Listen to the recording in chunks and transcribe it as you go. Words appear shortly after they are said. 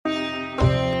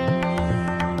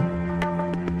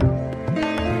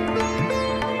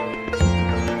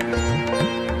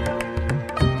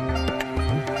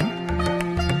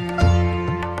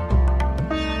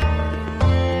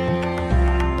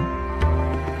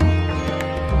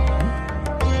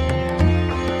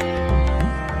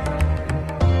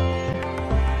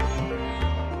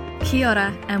Kia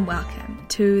ora and welcome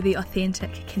to the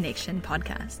Authentic Connection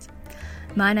podcast.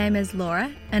 My name is Laura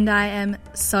and I am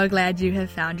so glad you have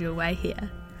found your way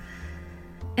here.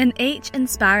 In each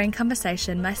inspiring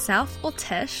conversation, myself or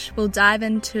Tish will dive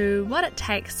into what it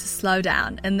takes to slow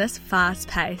down in this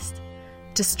fast-paced,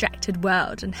 distracted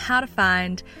world and how to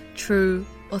find true,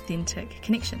 authentic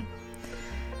connection.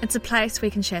 It's a place we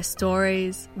can share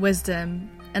stories, wisdom,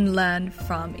 and learn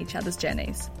from each other's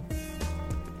journeys.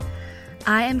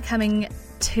 I am coming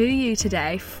to you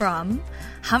today from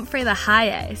Humphrey the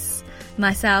High Ace.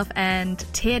 Myself and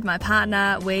Ted, my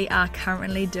partner, we are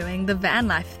currently doing the van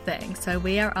life thing, so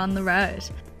we are on the road.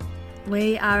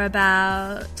 We are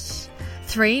about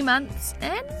 3 months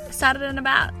in, started in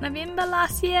about November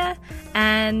last year,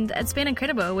 and it's been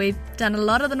incredible. We've done a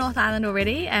lot of the North Island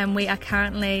already, and we are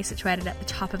currently situated at the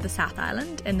top of the South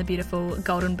Island in the beautiful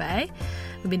Golden Bay.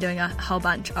 We've been doing a whole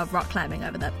bunch of rock climbing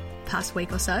over the past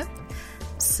week or so.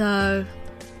 So,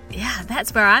 yeah,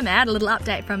 that's where I'm at, a little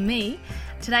update from me.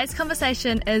 Today's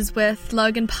conversation is with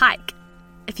Logan Pike.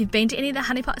 If you've been to any of the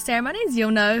honeypot ceremonies, you'll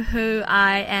know who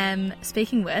I am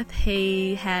speaking with.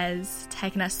 He has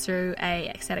taken us through a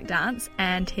ecstatic dance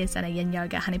and he's done a yin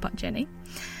yoga honeypot journey.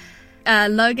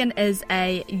 Logan is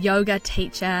a yoga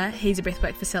teacher, he's a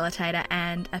breathwork facilitator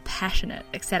and a passionate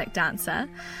ecstatic dancer.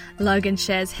 Logan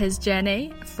shares his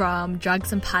journey from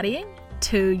drugs and partying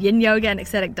to yin yoga and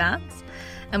ecstatic dance.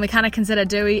 And we kind of consider,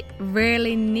 do we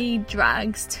really need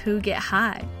drugs to get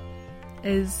high?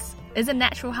 Is a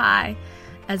natural high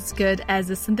as good as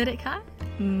a synthetic high?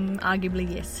 Arguably,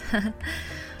 yes.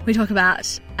 We talk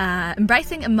about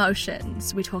embracing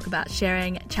emotions. We talk about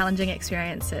sharing challenging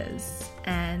experiences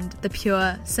and the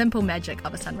pure, simple magic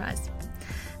of a sunrise.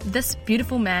 This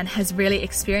beautiful man has really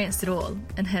experienced it all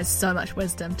and has so much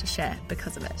wisdom to share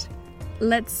because of it.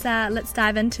 Let's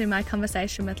dive into my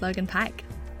conversation with Logan Pike.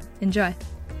 Enjoy.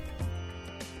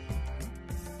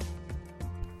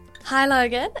 Hi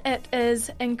Logan, it is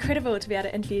incredible to be able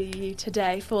to interview you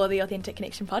today for the Authentic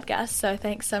Connection podcast, so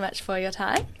thanks so much for your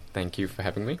time. Thank you for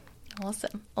having me.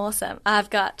 Awesome. I've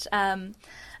got a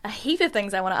heap of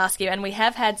things I want to ask you, and we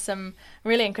have had some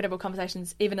really incredible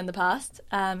conversations even in the past,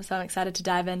 so I'm excited to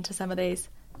dive into some of these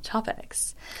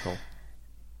topics. Cool.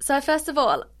 So first of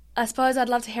all, I suppose I'd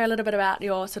love to hear a little bit about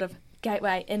your sort of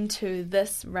gateway into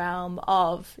this realm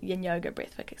of yin yoga,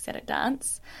 breathwork, ecstatic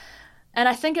dance. And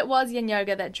I think it was yin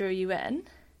yoga that drew you in.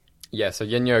 Yeah, so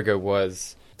yin yoga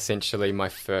was essentially my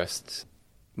first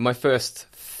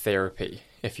therapy,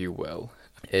 if you will.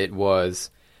 It was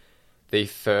the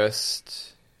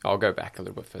first... I'll go back a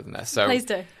little bit further than that. Please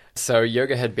do. So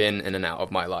yoga had been in and out of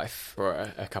my life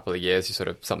for a couple of years, sort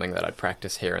of something that I'd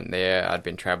practiced here and there. I'd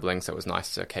been traveling, so it was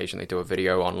nice to occasionally do a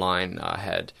video online. I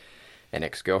had an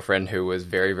ex-girlfriend who was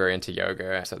very, very into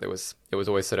yoga. So it was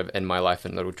always sort of in my life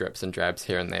in little drips and drabs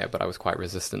here and there, but I was quite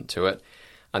resistant to it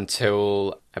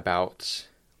until about,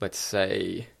 let's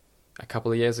say, a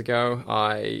couple of years ago,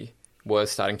 I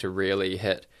was starting to really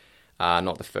hit,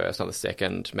 not the first, not the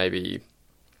second, maybe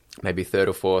third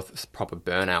or fourth proper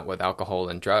burnout with alcohol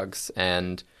and drugs.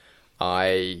 And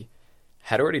I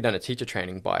had already done a teacher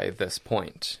training by this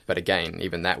point. But again,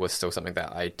 even that was still something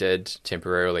that I did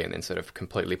temporarily and then sort of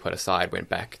completely put aside, went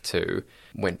back to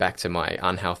my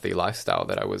unhealthy lifestyle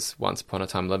that I was once upon a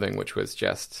time living, which was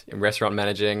just in restaurant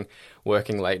managing,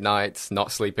 working late nights,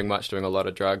 not sleeping much, doing a lot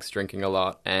of drugs, drinking a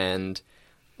lot. And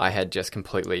I had just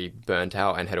completely burnt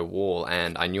out and hit a wall.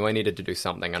 And I knew I needed to do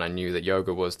something. And I knew that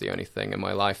yoga was the only thing in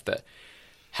my life that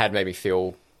had made me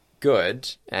feel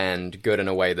good, and good in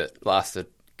a way that lasted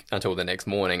until the next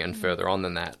morning and further on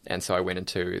than that. And so I went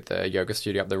into the yoga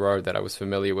studio up the road that I was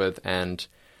familiar with, and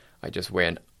I just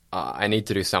went, I need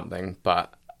to do something,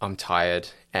 but I'm tired.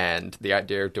 And the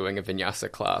idea of doing a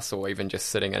vinyasa class or even just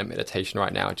sitting in a meditation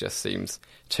right now just seems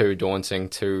too daunting,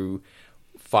 too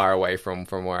far away from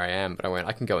where I am. But I went,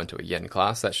 I can go into a yin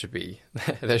class. That should be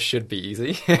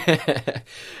easy.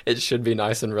 It should be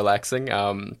nice and relaxing.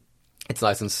 It's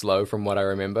nice and slow from what I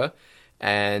remember.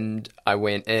 And I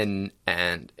went in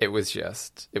and it was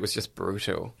just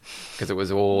brutal because it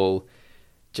was all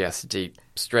just deep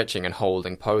stretching and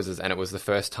holding poses. And it was the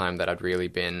first time that I'd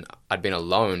been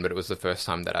alone, but it was the first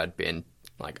time that I'd been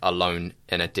like alone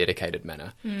in a dedicated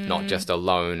manner, not just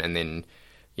alone. And then,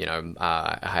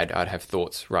 I'd have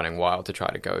thoughts running wild to try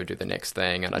to go do the next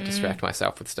thing. And I'd distract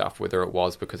myself with stuff, whether it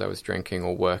was because I was drinking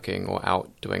or working or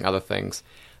out doing other things.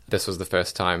 This was the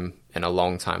first time in a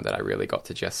long time that I really got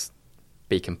to just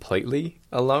be completely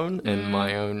alone in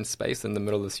my own space in the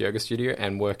middle of this yoga studio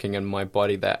and working in my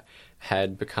body that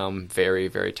had become very,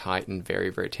 very tight and very,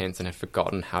 very tense and had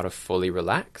forgotten how to fully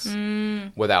relax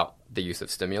without the use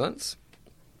of stimulants.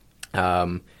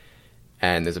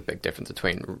 And there's a big difference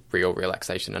between real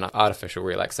relaxation and artificial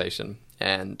relaxation.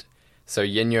 And so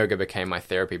yin yoga became my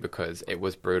therapy because it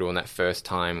was brutal. And that first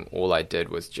time, all I did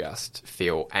was just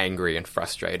feel angry and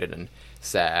frustrated and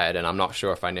sad. And I'm not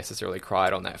sure if I necessarily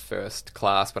cried on that first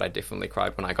class, but I definitely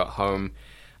cried when I got home.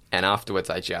 And afterwards,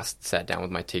 I just sat down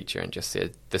with my teacher and just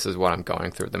said, this is what I'm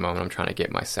going through at the moment. I'm trying to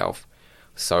get myself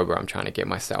sober. I'm trying to get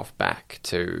myself back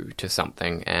to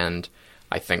something. And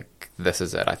I think this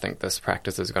is it. I think this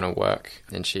practice is going to work.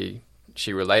 And she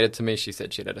related to me. She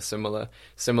said she had a similar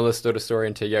sort of story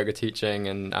into yoga teaching.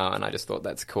 And I just thought,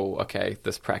 that's cool. Okay,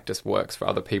 this practice works for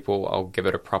other people. I'll give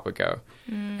it a proper go.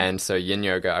 And so yin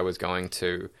yoga, I was going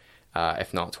to,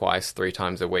 if not twice, 3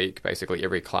 times a week, basically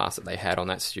every class that they had on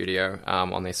that studio,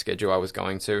 on their schedule I was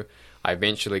going to. I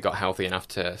eventually got healthy enough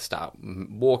to start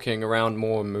walking around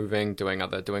more, moving, doing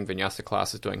vinyasa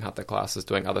classes, doing hatha classes,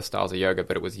 doing other styles of yoga.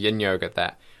 But it was yin yoga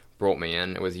that brought me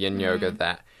in. It was yin yoga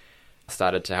that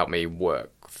started to help me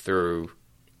work through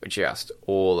just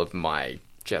all of my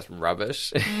just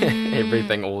rubbish,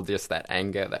 everything, all just that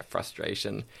anger, that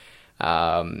frustration.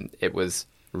 It was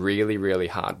really, really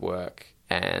hard work,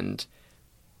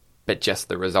 but just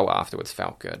the result afterwards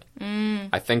felt good.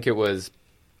 I think it was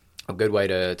a good way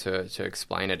to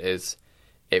explain it is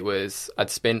I'd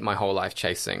spent my whole life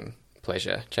chasing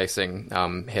pleasure, chasing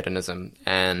hedonism.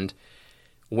 And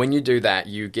when you do that,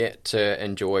 you get to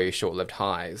enjoy short-lived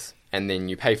highs and then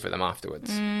you pay for them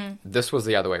afterwards. This was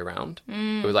the other way around.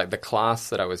 It was like the class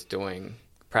that I was doing,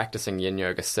 practicing yin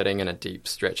yoga, sitting in a deep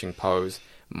stretching pose.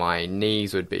 My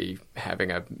knees would be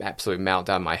having an absolute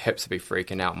meltdown. My hips would be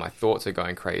freaking out. My thoughts are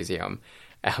going crazy. I'm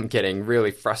getting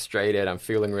really frustrated. I'm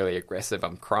feeling really aggressive.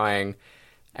 I'm crying.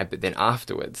 But then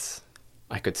afterwards,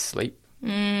 I could sleep.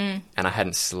 And I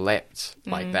hadn't slept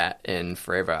like that in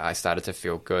forever. I started to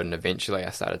feel good. And eventually I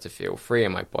started to feel free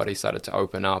and my body started to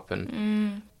open up.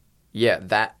 And yeah,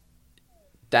 that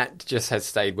just has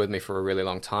stayed with me for a really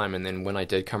long time. And then when I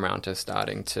did come around to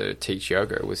starting to teach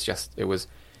yoga, it was just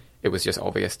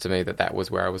obvious to me that was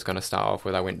where I was going to start off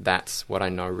with. I went, that's what I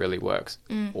know really works.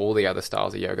 All the other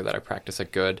styles of yoga that I practice are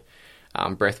good.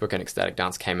 Breathwork and ecstatic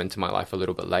dance came into my life a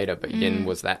little bit later, but yin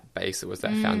was that base. It was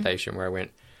that foundation where I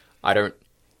went, I don't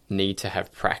need to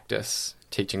have practice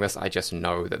teaching this. I just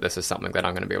know that this is something that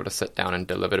I'm going to be able to sit down and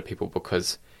deliver to people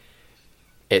because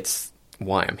it's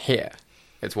why I'm here.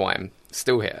 It's why I'm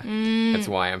still here. It's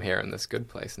why I'm here in this good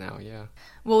place now, yeah.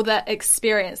 Well, that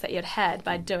experience that you'd had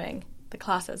by doing the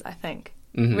classes, I think,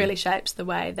 really shapes the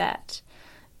way that,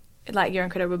 like, your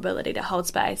incredible ability to hold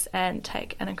space and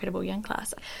take an incredible yin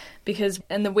class. Because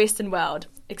in the Western world,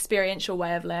 experiential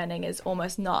way of learning is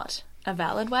almost not a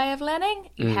valid way of learning.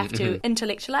 You have to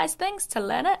intellectualize things to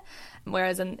learn it.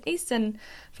 Whereas in Eastern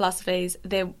philosophies,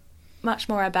 they're much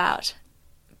more about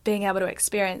being able to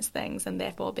experience things and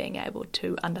therefore being able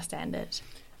to understand it.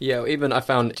 Yeah, even I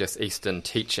found just Eastern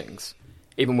teachings,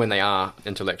 even when they are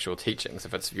intellectual teachings,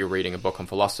 if you're reading a book on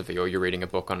philosophy or you're reading a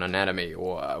book on anatomy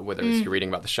or whether it's you're reading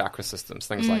about the chakra systems,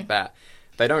 things like that,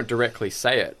 they don't directly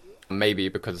say it. Maybe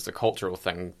because it's a cultural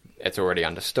thing, it's already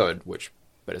understood,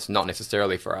 but it's not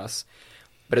necessarily for us.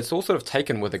 But it's all sort of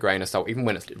taken with a grain of salt, even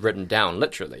when it's written down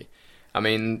literally. I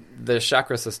mean, the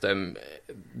chakra system,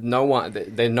 no one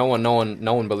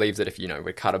believes that if,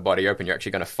 we cut a body open, you're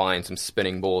actually going to find some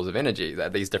spinning balls of energy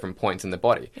at these different points in the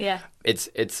body. Yeah.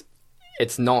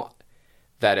 It's not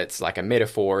that it's like a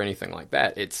metaphor or anything like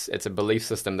that. It's a belief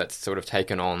system that's sort of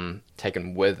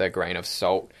taken with a grain of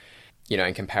salt,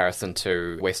 in comparison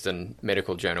to Western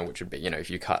medical journal, which would be, if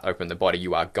you cut open the body,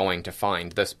 you are going to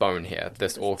find this bone here,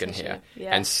 this organ here.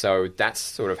 Yeah. And so that's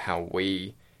sort of how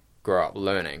we grow up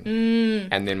learning.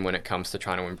 And then when it comes to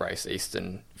trying to embrace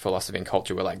Eastern philosophy and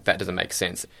culture, we're like, that doesn't make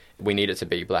sense. We need it to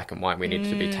be black and white. We need it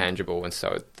to be tangible. And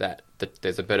so that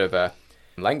there's a bit of a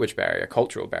language barrier,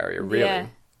 cultural barrier, really. Yeah.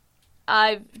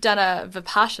 I've done a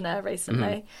Vipassana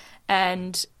recently,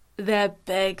 and the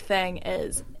big thing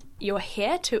is you're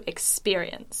here to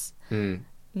experience,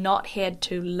 not here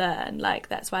to learn. Like,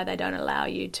 that's why they don't allow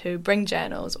you to bring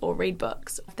journals or read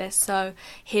books. They're so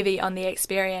heavy on the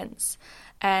experience.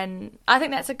 And I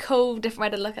think that's a cool,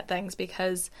 different way to look at things,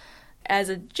 because as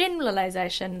a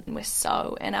generalization, we're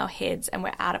so in our heads and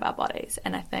we're out of our bodies.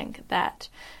 And I think that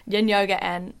yin yoga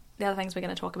and the other things we're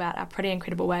going to talk about are pretty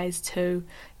incredible ways to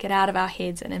get out of our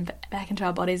heads and back into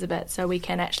our bodies a bit, so we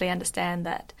can actually understand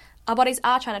that our bodies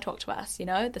are trying to talk to us,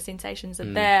 the sensations are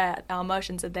there, our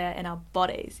emotions are there in our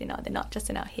bodies, they're not just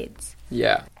in our heads.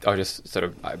 Yeah, I'll just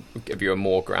I give you a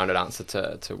more grounded answer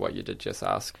to what you did just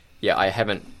ask. Yeah, I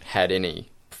haven't had any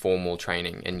formal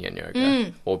training in yin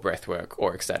yoga or breathwork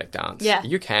or ecstatic dance. Yeah.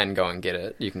 You can go and get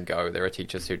it. You can go. There are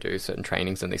teachers who do certain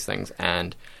trainings in these things,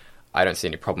 and I don't see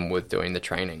any problem with doing the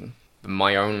training.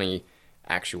 My only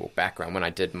actual background, when I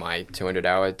did my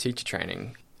 200-hour teacher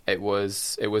training, it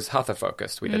was hatha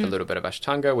focused. We did a little bit of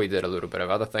Ashtanga, we did a little bit of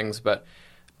other things, but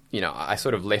I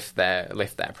sort of left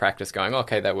that practice going,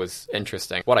 okay, that was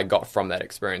interesting. What I got from that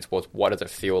experience was, what does it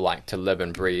feel like to live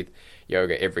and breathe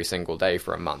yoga every single day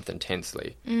for a month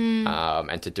intensely?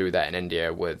 And to do that in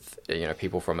India with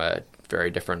people from a very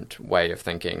different way of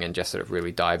thinking, and just sort of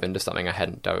really dive into something I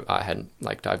hadn't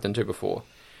dived into before.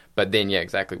 But then,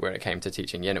 exactly, when it came to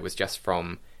teaching yin, it was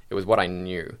what I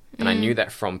knew. And I knew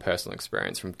that from personal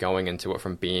experience, from going into it,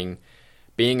 from being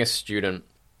a student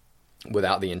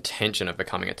without the intention of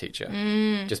becoming a teacher.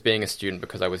 Just being a student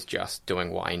because I was just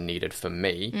doing what I needed for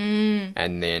me.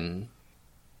 And then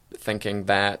thinking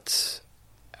that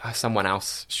someone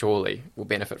else surely will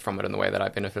benefit from it in the way that I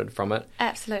benefited from it.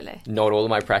 Absolutely. Not all of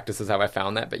my practices have I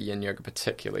found that, but yin yoga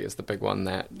particularly is the big one,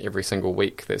 that every single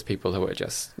week there's people who are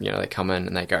just, they come in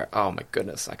and they go, oh my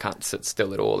goodness, I can't sit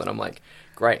still at all. And I'm like,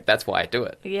 great, that's why I do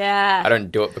it. Yeah. I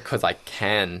don't do it because I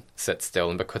can sit still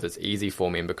and because it's easy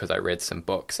for me and because I read some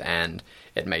books and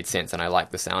it made sense and I like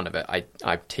the sound of it.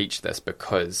 I teach this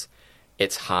because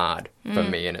it's hard for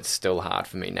me, and it's still hard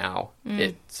for me now.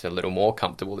 It's a little more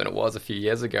comfortable than it was a few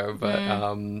years ago, but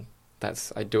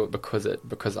I do it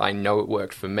because I know it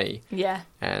worked for me. Yeah.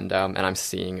 And I'm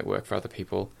seeing it work for other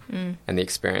people. And the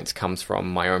experience comes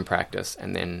from my own practice,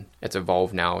 and then it's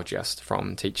evolved now just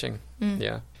from teaching.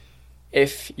 Yeah.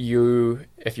 If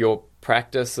your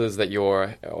practice is that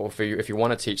if you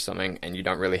want to teach something and you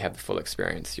don't really have the full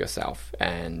experience yourself,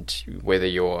 and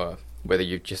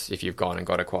if you've gone and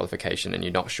got a qualification and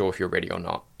you're not sure if you're ready or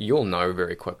not, you'll know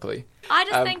very quickly. I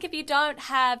just think if you don't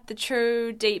have the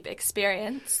true deep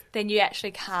experience, then you actually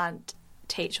can't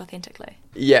teach authentically.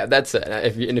 Yeah, that's it.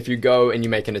 If you go and you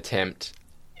make an attempt,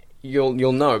 you'll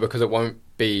know, because it won't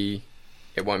be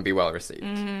well received.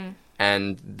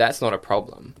 And that's not a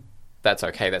problem. That's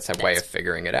okay. That's a way of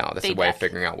figuring it out. That's a way of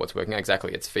figuring out what's working.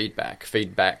 Exactly. It's feedback.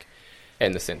 Feedback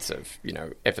in the sense of,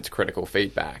 if it's critical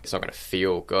feedback, it's not going to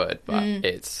feel good, but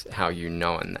it's how you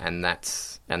know, and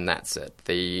that's it.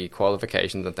 The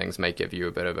qualifications and things may give you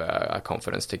a bit of a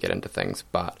confidence to get into things,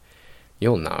 but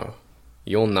you'll know.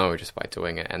 You'll know just by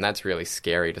doing it. And that's really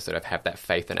scary, to sort of have that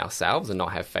faith in ourselves and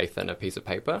not have faith in a piece of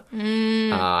paper.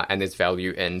 And there's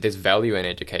value in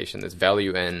education. There's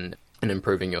value in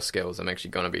improving your skills. I'm actually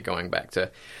going to be going back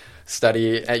to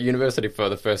study at university for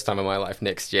the first time in my life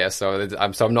next year. So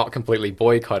I'm not completely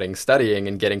boycotting studying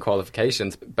and getting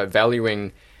qualifications, but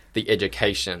valuing the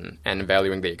education and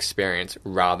valuing the experience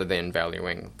rather than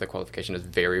valuing the qualification is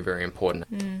very, very important.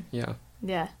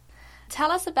 Yeah.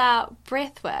 Tell us about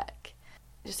breathwork.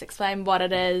 Just explain what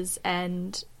it is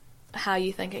and how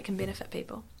you think it can benefit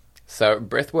people. So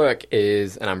breathwork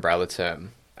is an umbrella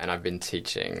term, and I've been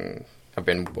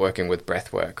working with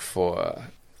breathwork for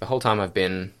the whole time I've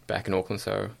been back in Auckland,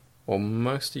 so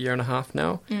almost a year and a half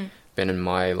now. Been in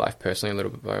my life personally a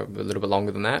little bit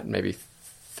longer than that, maybe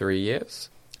 3 years.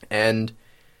 And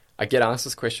I get asked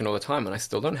this question all the time, and I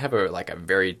still don't have a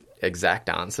very exact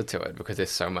answer to it, because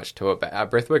there's so much to it. But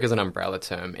breathwork is an umbrella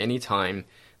term. Anytime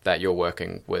that you're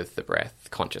working with the breath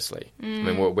consciously. I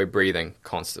mean, we're breathing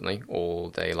constantly all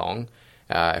day long.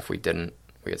 If we didn't,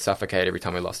 we'd suffocate every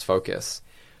time we lost focus.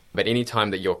 But any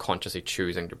time that you're consciously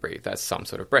choosing to breathe, that's some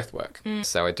sort of breath work.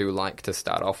 So I do like to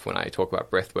start off when I talk about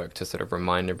breath work to sort of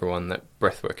remind everyone that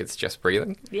breath work is just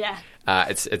breathing. Yeah.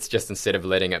 It's just, instead of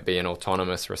letting it be an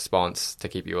autonomous response to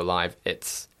keep you alive,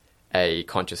 it's a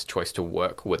conscious choice to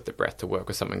work with the breath, to work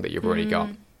with something that you've already got.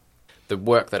 The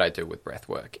work that I do with breath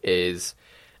work is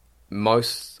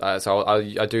so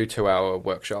I do 2-hour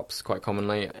workshops quite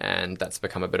commonly, and that's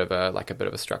become a bit of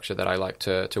a structure that I like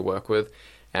to work with.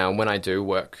 And when I do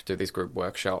these group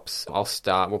workshops,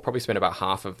 we'll probably spend about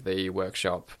half of the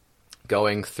workshop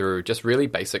going through just really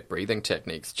basic breathing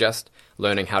techniques, just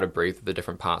learning how to breathe with the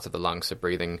different parts of the lungs. So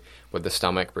breathing with the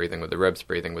stomach, breathing with the ribs,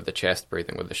 breathing with the chest,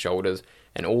 breathing with the shoulders.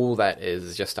 And all that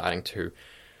is just starting to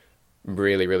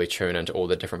really, really tune into all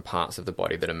the different parts of the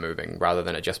body that are moving, rather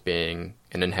than it just being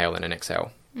an inhale and an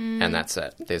exhale. And that's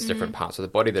it. There's different parts of the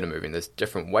body that are moving. There's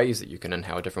different ways that you can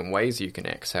inhale, different ways you can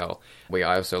exhale. I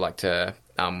also like to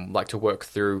work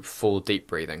through full deep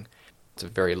breathing. It's a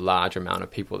very large amount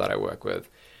of people that I work with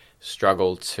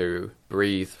struggle to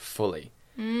breathe fully.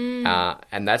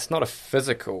 And that's not a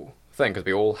physical thing, because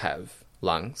we all have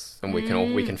lungs, and we can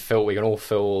all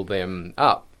fill them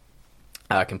up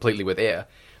completely with air.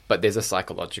 But there's a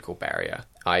psychological barrier.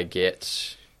 I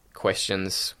get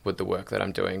questions with the work that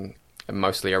I'm doing,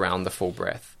 mostly around the full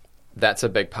breath. That's a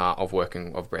big part of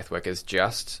breath work, is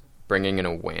just bringing an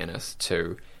awareness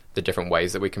to the different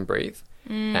ways that we can breathe.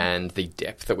 and the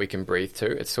depth that we can breathe to.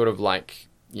 It's sort of like,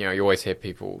 you know, you always hear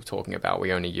people talking about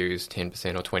we only use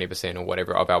 10% or 20% or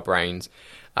whatever of our brains,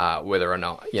 whether or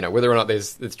not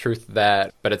there's truth to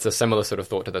that. But it's a similar sort of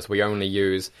thought to this. We only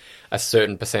use a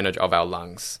certain percentage of our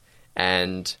lungs,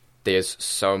 and there's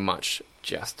so much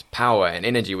just power and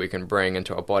energy we can bring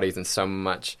into our bodies, and so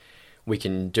much we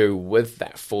can do with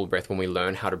that full breath when we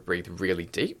learn how to breathe really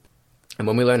deep, and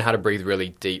when we learn how to breathe really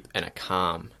deep in a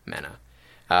calm manner.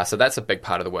 So that's a big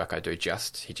part of the work I do,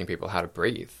 just teaching people how to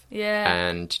breathe. Yeah.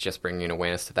 And just bringing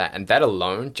awareness to that. And that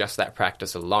alone, just that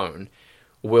practice alone,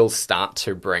 will start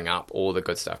to bring up all the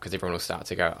good stuff, because everyone will start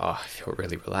to go, oh, I feel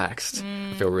really relaxed.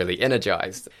 I feel really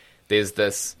energized. There's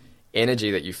this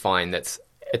energy that you find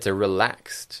it's a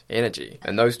relaxed energy.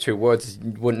 And those two words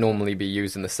wouldn't normally be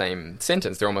used in the same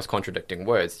sentence. They're almost contradicting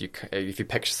words. If you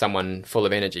picture someone full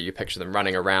of energy, you picture them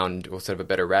running around or sort of a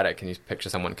bit erratic, and you picture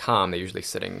someone calm, they're usually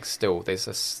sitting still. There's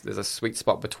a sweet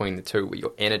spot between the two where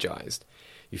you're energized.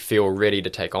 You feel ready to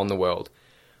take on the world,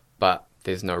 but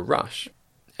there's no rush.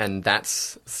 And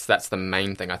that's the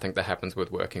main thing I think that happens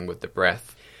with working with the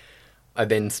breath. I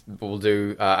then will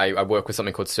do, I work with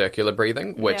something called circular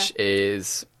breathing, which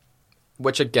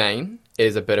again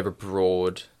is a bit of a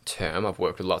broad term. I've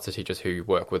worked with lots of teachers who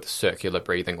work with circular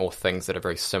breathing or things that are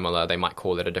very similar. They might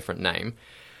call it a different name.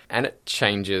 And it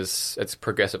changes, it's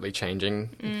progressively changing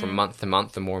from month to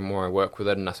month. The more and more I work with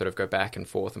it, and I sort of go back and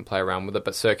forth and play around with it.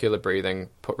 But circular breathing,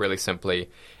 put really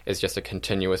simply, is just a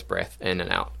continuous breath in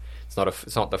and out.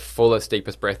 It's not the fullest,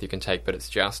 deepest breath you can take, but it's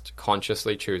just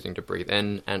consciously choosing to breathe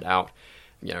in and out.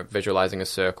 You know, visualizing a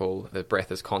circle, the breath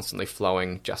is constantly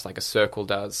flowing just like a circle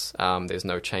does. There's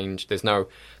no change. There's no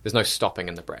stopping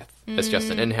in the breath. It's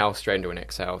just an inhale, straight into an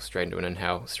exhale, straight into an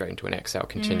inhale, straight into an exhale,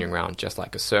 continuing around just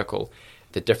like a circle.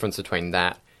 The difference between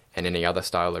that and any other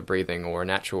style of breathing or a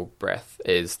natural breath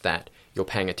is that you're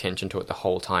paying attention to it the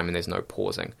whole time and there's no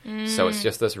pausing. So it's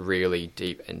just this really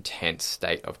deep, intense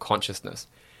state of consciousness.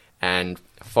 And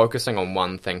focusing on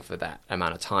one thing for that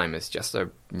amount of time is just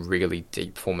a really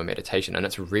deep form of meditation. And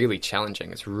it's really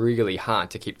challenging. It's really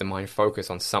hard to keep the mind focused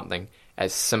on something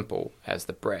as simple as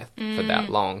the breath for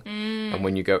that long. And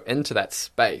when you go into that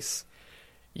space,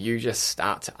 you just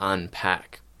start to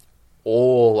unpack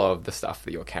all of the stuff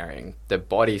that you're carrying. The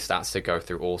body starts to go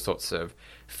through all sorts of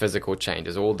physical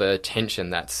changes. All the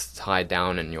tension that's tied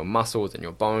down in your muscles and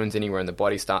your bones, anywhere in the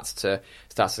body, starts to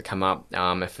come up.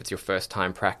 If it's your first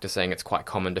time practicing, it's quite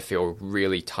common to feel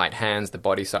really tight hands. The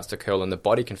body starts to curl, and the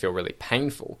body can feel really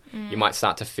painful. You might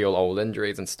start to feel old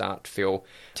injuries and start to feel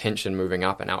tension moving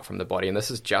up and out from the body. And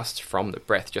this is just from the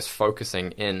breath, just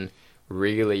focusing in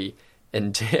really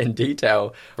in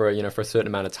detail for a certain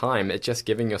amount of time. It's just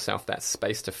giving yourself that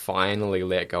space to finally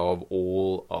let go of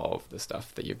all of the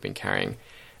stuff that you've been carrying.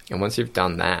 And once you've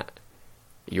done that,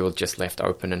 you're just left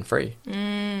open and free.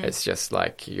 It's just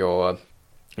like you're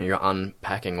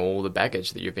unpacking all the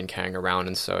baggage that you've been carrying around,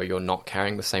 and so you're not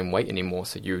carrying the same weight anymore,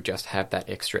 so you just have that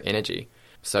extra energy.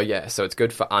 So it's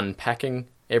good for unpacking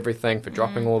everything, for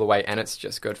dropping all the weight, and it's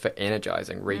just good for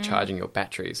energizing, recharging your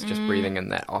batteries, just breathing in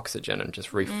that oxygen and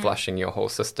just reflushing your whole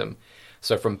system.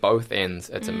 So from both ends,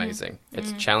 it's amazing.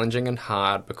 It's challenging and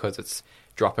hard because it's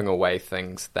dropping away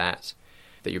things that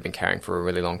you've been carrying for a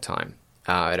really long time.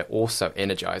 It also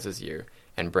energizes you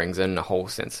and brings in a whole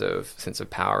sense of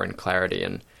power and clarity,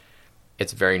 and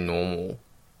it's very normal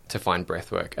to find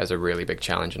breathwork as a really big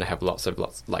challenge, and I have lots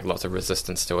of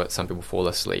resistance to it. Some people fall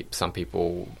asleep, some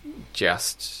people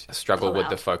just struggle with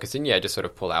the focus and just sort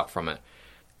of pull out from it,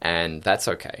 and that's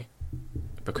okay,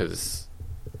 because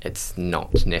it's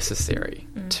not necessary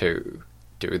to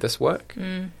do this work.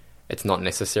 It's not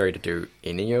necessary to do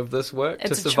any of this work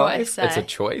to survive. It's a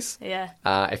choice. Yeah.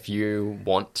 If you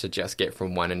want to just get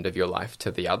from one end of your life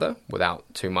to the other without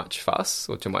too much fuss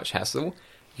or too much hassle,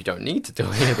 you don't need to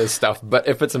do any of this stuff. But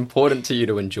if it's important to you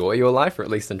to enjoy your life, or at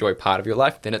least enjoy part of your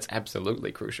life, then it's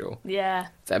absolutely crucial. Yeah.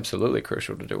 It's absolutely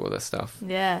crucial to do all this stuff.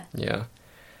 Yeah. Yeah.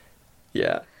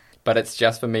 Yeah. But it's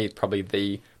just, for me, probably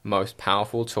the most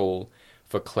powerful tool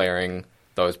for clearing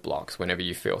those blocks whenever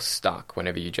you feel stuck,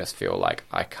 whenever you just feel like,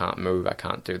 I can't move, I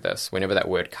can't do this. Whenever that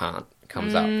word can't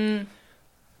comes up,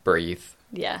 breathe.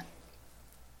 Yeah.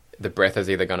 The breath is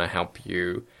either going to help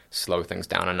you slow things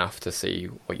down enough to see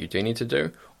what you do need to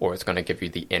do, or it's going to give you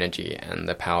the energy and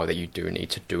the power that you do need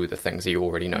to do the things that you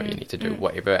already know you need to do.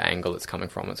 Whatever angle it's coming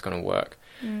from, it's going to work.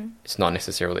 It's not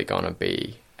necessarily going to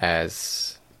be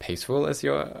as peaceful as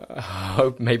you're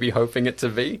maybe hoping it to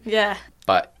be. Yeah.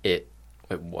 But it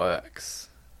works.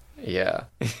 Yeah.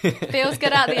 Feels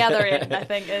good out the other end, I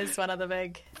think, is one of the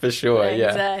big For sure, things.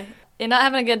 yeah. You're not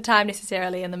having a good time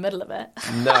necessarily in the middle of it.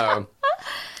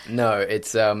 No,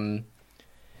 it's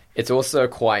It's also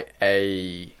quite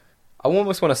I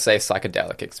almost want to say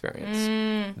psychedelic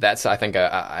experience. That's, I think,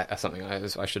 something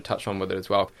I should touch on with it as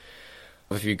well.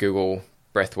 If you Google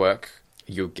breath work,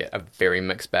 you'll get a very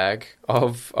mixed bag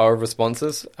of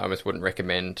responses. I just wouldn't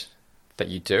recommend that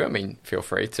you do. I mean, feel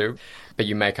free to. But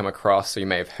you may come across, or you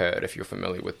may have heard, if you're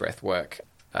familiar with breath work,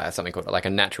 something called like a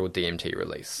natural DMT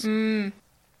release.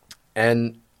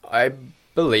 And I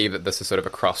believe that this is sort of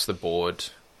across the board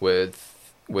with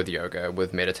yoga,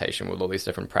 with meditation, with all these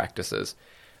different practices.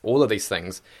 All of these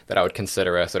things that I would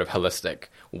consider a sort of holistic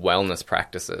wellness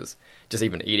practices, just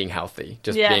even eating healthy,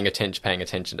 just paying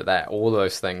attention to that, all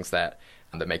those things that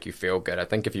make you feel good. I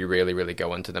think if you really, really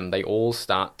go into them, they all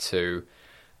start to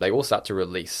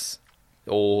release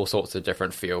all sorts of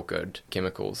different feel-good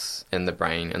chemicals in the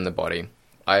brain and the body.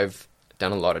 I've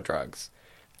done a lot of drugs,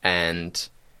 and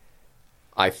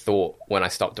I thought when I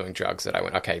stopped doing drugs that I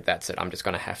went, okay, that's it. I'm just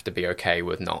going to have to be okay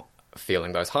with not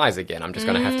feeling those highs again. I'm just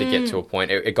going to have to get to a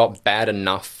point. It got bad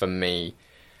enough for me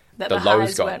that the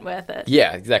lows weren't worth it.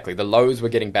 Yeah, exactly. The lows were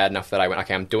getting bad enough that I went,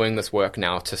 okay, I'm doing this work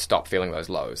now to stop feeling those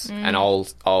lows, and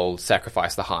I'll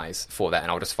sacrifice the highs for that,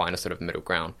 and I'll just find a sort of middle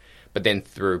ground. But then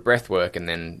through breath work, and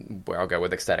then where I'll go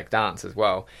with ecstatic dance as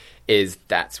well,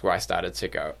 that's where I started to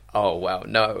go, oh, wow,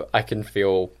 no, I can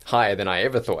feel higher than I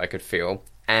ever thought I could feel,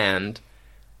 and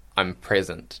I'm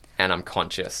present, and I'm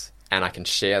conscious, and I can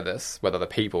share this with other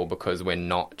people, because we're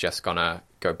not just going to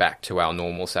go back to our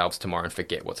normal selves tomorrow and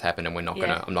forget what's happened, and I'm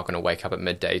not going to wake up at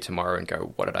midday tomorrow and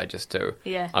go, what did I just do?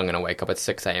 Yeah. I'm going to wake up at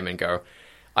 6 a.m. and go,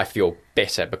 I feel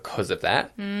better because of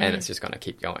that, and it's just going to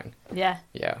keep going. Yeah.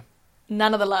 Yeah.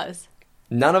 None of the lows.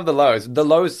 None of the lows. The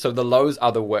lows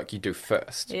are the work you do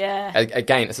first. Yeah.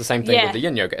 Again, it's the same thing with the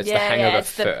yin yoga. It's the hangover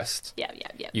first. Yeah.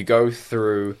 You go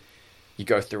through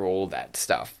all that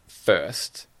stuff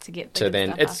first to get the good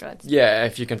stuff afterwards. Yeah,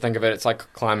 if you can think of it, it's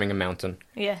like climbing a mountain.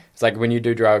 Yeah. It's like when you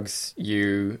do drugs,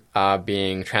 you are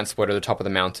being transported to the top of the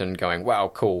mountain going,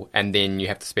 wow, cool. And then you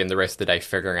have to spend the rest of the day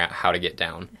figuring out how to get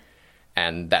down.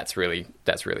 And that's really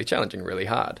challenging, really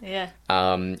hard. Yeah.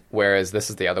 Whereas this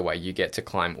is the other way. You get to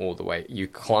climb all the way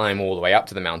up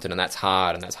to the mountain, and that's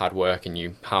hard work. And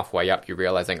you halfway up, you're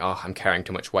realizing, oh, I'm carrying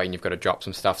too much weight, and you've got to drop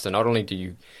some stuff. So not only do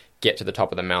you get to the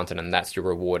top of the mountain, and that's your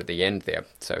reward at the end there.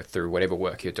 So through whatever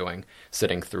work you're doing,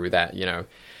 sitting through that,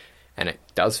 and it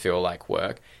does feel like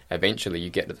work, eventually you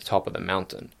get to the top of the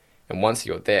mountain. And once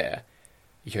you're there,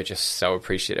 you're just so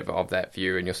appreciative of that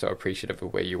view, and you're so appreciative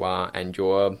of where you are, and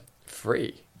you're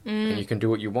free. And you can do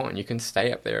what you want. You can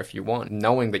stay up there if you want,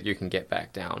 knowing that you can get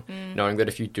back down, knowing that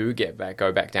if you do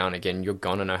go back down again, you're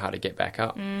going to know how to get back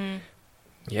up.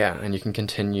 Yeah, and you can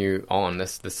continue on.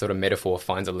 This sort of metaphor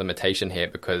finds a limitation here,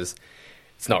 because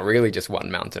it's not really just one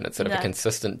mountain. It's sort of a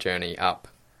consistent journey up.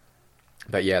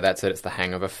 But yeah, that's it. It's the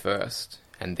hangover first.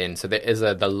 And then, so there is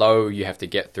the low you have to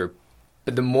get through.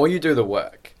 But the more you do the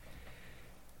work,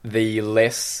 the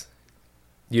less...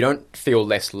 You don't feel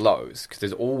less lows, because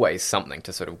there's always something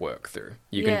to sort of work through.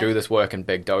 You can do this work in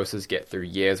big doses, get through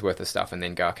years worth of stuff, and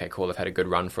then go, okay, cool, I've had a good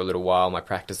run for a little while. My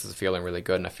practice is feeling really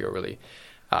good, and I feel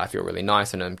really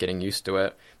nice, and I'm getting used to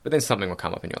it. But then something will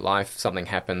come up in your life. Something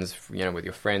happens, with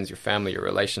your friends, your family, your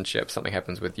relationships. Something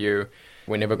happens with you.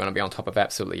 We're never going to be on top of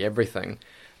absolutely everything,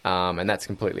 and that's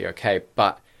completely okay.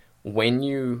 But when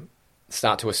you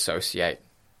start to associate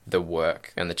the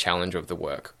work and the challenge of the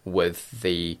work with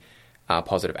the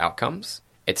positive outcomes,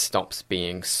 it stops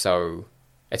feeling so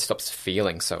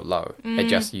low.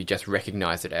 You just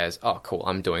recognize it as, oh, cool,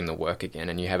 I'm doing the work again,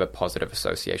 and you have a positive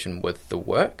association with the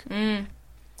work.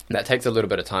 That takes a little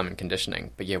bit of time and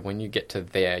conditioning, but yeah, when you get to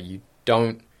there, you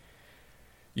don't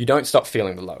stop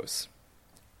feeling the lows,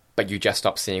 but you just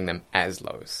stop seeing them as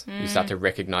lows. You start to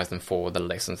recognize them for the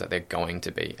lessons that they're going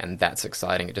to be, and that's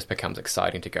exciting. It just becomes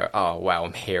exciting to go, oh wow,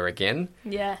 I'm here again.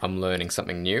 Yeah, I'm learning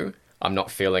something new. I'm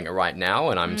not feeling it right now,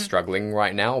 and I'm struggling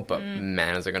right now, but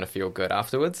man, is it going to feel good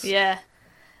afterwards? Yeah.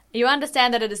 You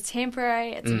understand that it is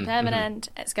temporary, it's impermanent,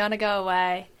 it's going to go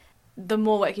away. The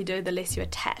more work you do, the less you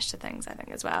attach to things, I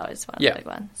think, as well, is one of the big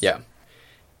ones. Yeah.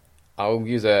 I'll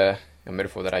use a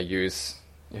metaphor that I use.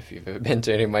 If you've ever been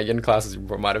to any of my yin classes, you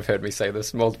might have heard me say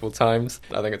this multiple times.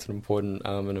 I think it's an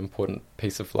important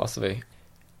piece of philosophy.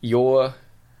 Your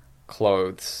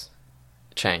clothes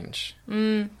change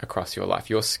across your life.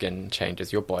 Your skin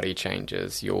changes, your body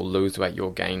changes, you'll lose weight,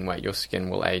 you'll gain weight, your skin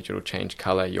will age, it'll change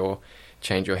colour, you'll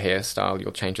change your hairstyle,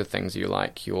 you'll change the things you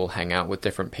like, you'll hang out with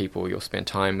different people, you'll spend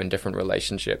time in different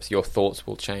relationships, your thoughts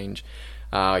will change,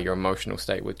 your emotional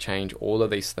state will change. All of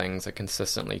these things are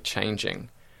consistently changing,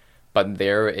 but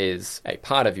there is a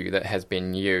part of you that has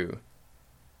been you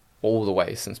all the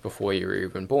way since before you were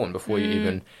even born, before you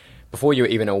even before you were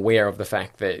even aware of the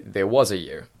fact that there was a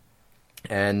you.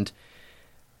 And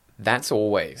that's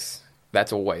always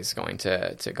going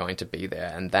to be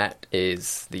there, and that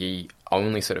is the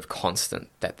only sort of constant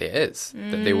that there is,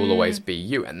 that there will always be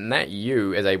you, and that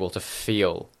you is able to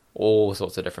feel all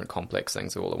sorts of different complex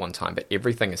things all at one time, but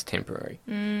everything is temporary.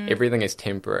 Everything is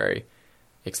temporary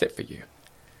except for you.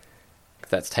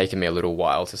 That's taken me a little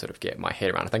while to sort of get my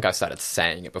head around. I think I started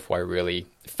saying it before I really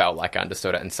felt like I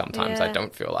understood it, and sometimes I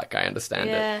don't feel like I understand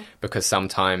it, because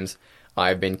sometimes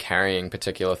I've been carrying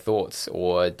particular thoughts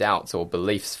or doubts or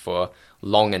beliefs for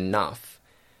long enough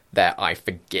that I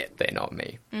forget they're not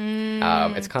me.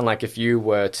 It's kind of like if you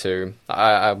were to...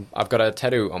 I've got a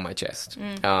tattoo on my chest,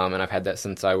 and I've had that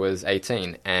since I was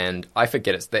 18, and I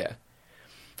forget it's there.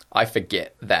 I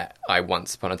forget that I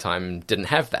once upon a time didn't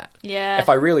have that. Yeah. If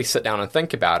I really sit down and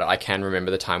think about it, I can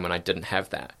remember the time when I didn't have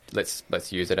that. Let's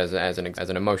use it as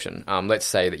an emotion. Let's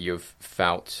say that you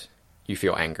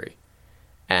feel angry,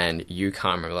 and you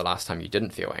can't remember the last time you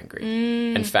didn't feel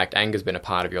angry. In fact, anger's been a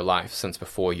part of your life since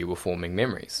before you were forming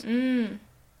memories.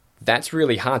 That's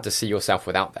really hard to see yourself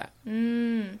without that.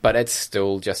 But it's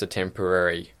still just a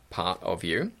temporary part of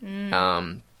you.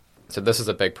 So this is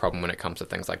a big problem when it comes to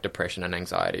things like depression and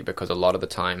anxiety, because a lot of the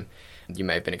time you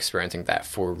may have been experiencing that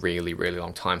for a really, really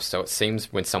long time. So it seems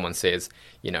when someone says,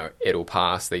 it'll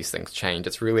pass, these things change,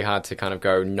 it's really hard to kind of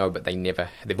go, no, but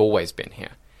they've always been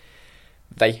here.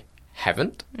 They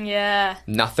haven't. Yeah.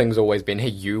 Nothing's always been here.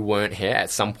 You weren't here. At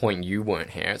some point you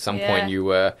weren't here. At some point you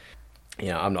were...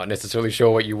 I'm not necessarily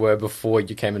sure what you were before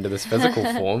you came into this physical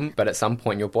form, but at some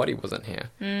point your body wasn't here.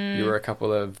 You were a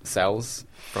couple of cells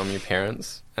from your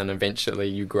parents, and eventually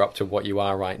you grew up to what you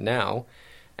are right now,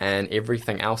 and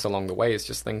everything else along the way is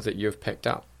just things that you've picked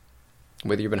up.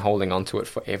 Whether you've been holding on to it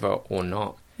forever or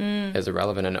not is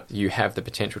irrelevant, and you have the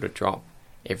potential to drop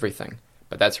everything.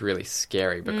 But that's really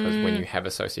scary, because when you have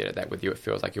associated that with you, it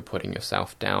feels like you're putting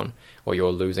yourself down, or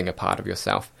you're losing a part of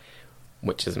yourself,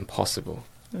 which is impossible.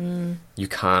 You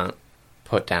can't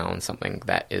put down something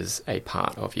that is a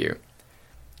part of you.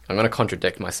 I'm going to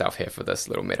contradict myself here for this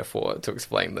little metaphor to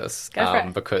explain this,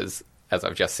 because, as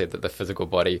I've just said, that the physical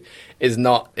body is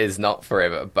not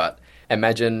forever. But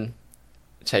imagine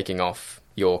taking off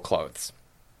your clothes.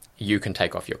 You can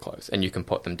take off your clothes, and you can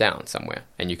put them down somewhere,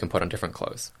 and you can put on different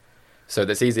clothes. So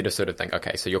that's easy to sort of think,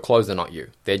 okay, so your clothes are not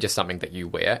you. They're just something that you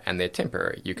wear, and they're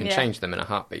temporary. You can change them in a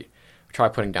heartbeat. Try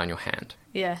putting down your hand.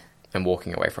 Yeah. And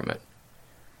walking away from it.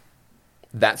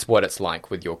 That's what it's like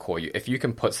with your core you. If you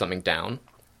can put something down,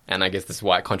 and I guess this is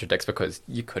why it contradicts, because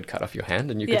you could cut off your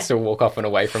hand and you could still walk off and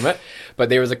away from it, but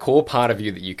there is a core part of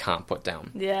you that you can't put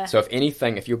down. Yeah. So if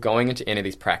anything, if you're going into any of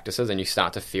these practices and you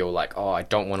start to feel like, oh, I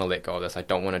don't want to let go of this, I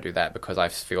don't want to do that because I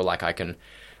feel like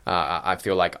I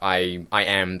feel like I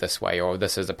am this way, or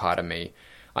this is a part of me.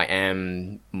 I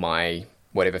am my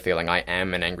whatever feeling. I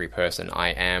am an angry person.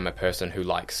 I am a person who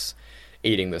likes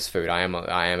eating this food. I am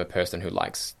a person who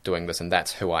likes doing this, and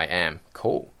that's who I am.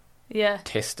 Cool. Yeah.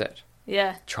 Test it.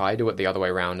 Yeah. Try do it the other way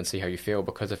around and see how you feel,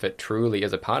 because if it truly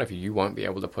is a part of you, you won't be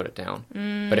able to put it down.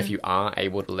 But if you are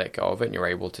able to let go of it and you're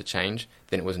able to change,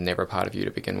 then it was never a part of you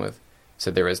to begin with. So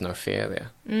there is no fear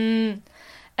there.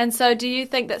 And so do you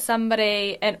think that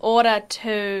somebody, in order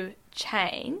to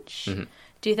change,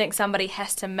 do you think somebody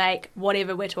has to make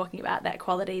whatever we're talking about, that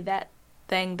quality, that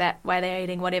thing, that way they're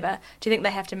eating, whatever, do you think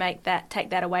they have to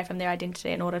take that away from their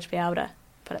identity in order to be able to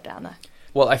put it down there?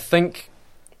 Well, I think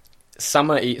some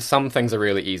things are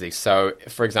really easy. So,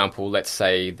 for example, let's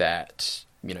say that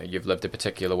you've lived a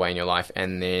particular way in your life,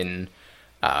 and then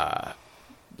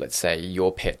let's say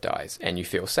your pet dies and you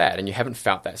feel sad and you haven't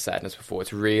felt that sadness before.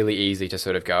 It's really easy to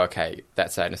sort of go, okay,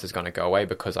 that sadness is going to go away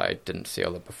because I didn't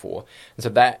feel it before. And so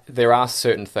that there are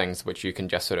certain things which you can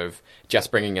just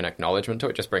bringing an acknowledgement to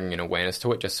it, just bringing an awareness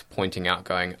to it, just pointing out,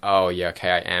 going, oh yeah, okay,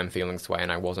 I am feeling this way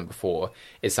and I wasn't before,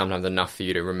 is sometimes enough for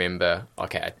you to remember,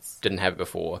 okay, I didn't have it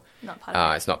before.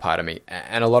 It's not part of me.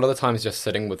 And a lot of the times just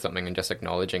sitting with something and just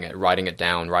acknowledging it, writing it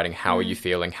down, writing how are you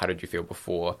feeling, how did you feel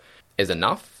before, is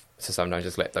enough. So sometimes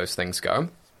just let those things go.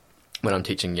 When I'm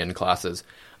teaching yin classes,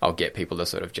 I'll get people to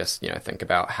sort of just, think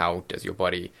about how does your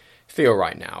body feel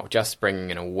right now. Just bringing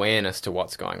an awareness to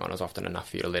what's going on is often enough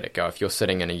for you to let it go. If you're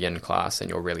sitting in a yin class and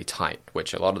you're really tight,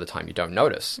 which a lot of the time you don't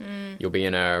notice, you'll be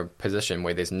in a position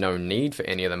where there's no need for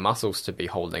any of the muscles to be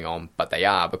holding on, but they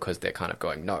are, because they're kind of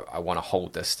going, no, I want to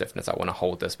hold this stiffness. I want to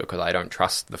hold this because I don't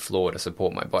trust the floor to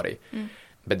support my body.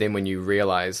 But then when you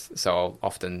realize, so I'll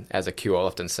often, as a cue, I'll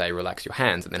often say, relax your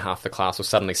hands, and then half the class will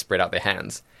suddenly spread out their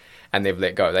hands, and they've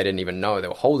let go. They didn't even know they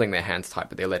were holding their hands tight,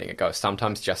 but they're letting it go.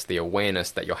 Sometimes just the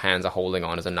awareness that your hands are holding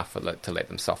on is enough to let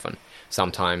them soften.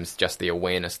 Sometimes just the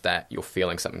awareness that you're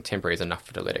feeling something temporary is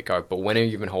enough to let it go. But when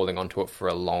you've been holding on to it for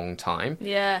a long time,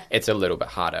 it's a little bit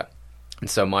harder. And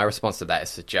so my response to that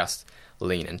is to just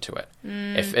lean into it.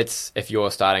 If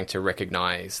you're starting to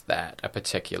recognize that a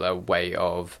particular way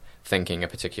of thinking, a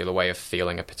particular way of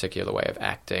feeling, a particular way of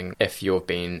acting, if you've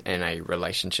been in a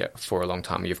relationship for a long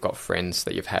time, you've got friends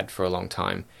that you've had for a long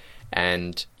time,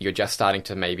 and you're just starting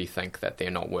to maybe think that they're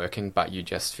not working, but you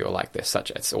just feel like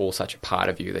it's all such a part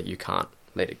of you that you can't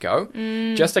let it go.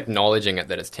 Just acknowledging it,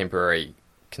 that it's temporary,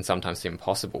 can sometimes seem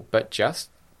impossible, but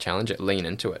just challenge it, lean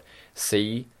into it.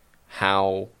 See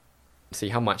how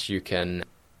much you can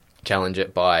challenge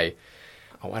it by,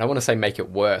 I don't want to say make it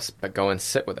worse, but go and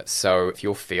sit with it. So if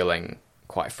you're feeling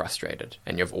quite frustrated,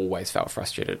 and you've always felt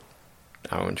frustrated,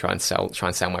 I want to try and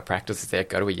sell my practices there.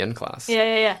 Go to a yin class.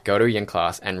 Go to a yin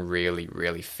class and really,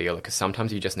 really feel it, because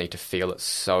sometimes you just need to feel it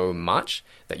so much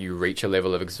that you reach a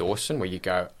level of exhaustion where you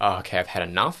go, oh, okay, I've had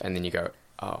enough, and then you go,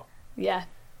 oh. Yeah.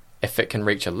 If it can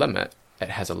reach a limit, it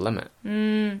has a limit.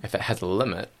 If it has a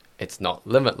limit, it's not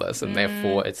limitless, and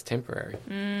therefore it's temporary.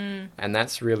 And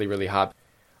that's really, really hard.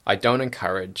 I don't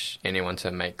encourage anyone to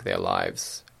make their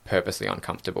lives purposely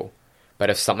uncomfortable.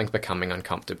 But if something's becoming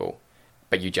uncomfortable,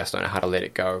 but you just don't know how to let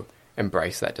it go,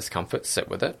 embrace that discomfort, sit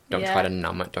with it. Don't try to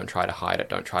numb it. Don't try to hide it.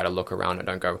 Don't try to look around it.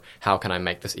 Don't go, how can I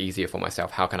make this easier for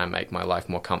myself? How can I make my life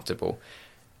more comfortable?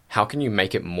 How can you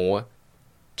make it more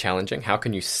challenging? How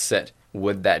can you sit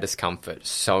with that discomfort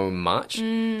so much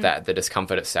that the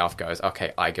discomfort itself goes,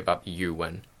 okay, I give up, you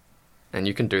win. And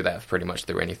you can do that pretty much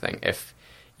through anything. If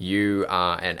you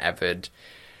are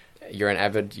you're an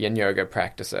avid yin yoga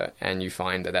practicer, and you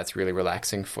find that that's really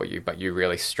relaxing for you, but you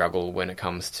really struggle when it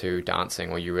comes to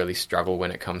dancing, or you really struggle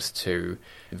when it comes to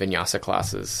vinyasa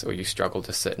classes, or you struggle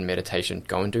to sit in meditation,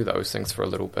 go and do those things for a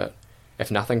little bit. If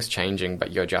nothing's changing,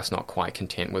 but you're just not quite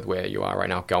content with where you are right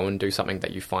now, go and do something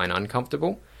that you find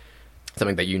uncomfortable,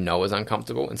 something that you know is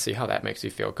uncomfortable, and see how that makes you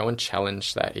feel. Go and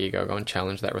challenge that ego, go and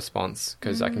challenge that response,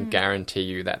 because I can guarantee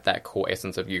you that core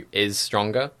essence of you is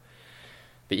stronger.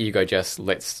 The ego just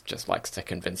likes to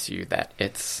convince you that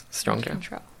it's stronger.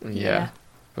 Control. Yeah,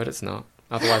 but it's not.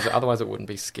 Otherwise it wouldn't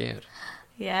be scared.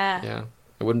 Yeah.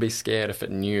 It wouldn't be scared if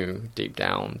it knew deep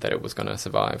down that it was going to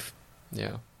survive.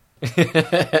 Yeah.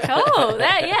 Cool.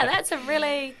 That's a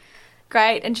really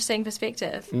great, interesting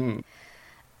perspective.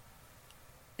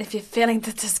 If you're feeling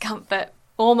the discomfort,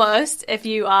 almost, if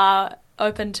you are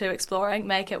open to exploring,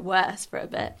 make it worse for a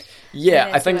bit.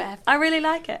 Yeah, I think I really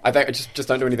like it. I think just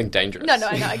don't do anything dangerous. No,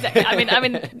 I know exactly. I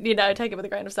mean, take it with a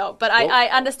grain of salt. But I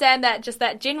understand that, just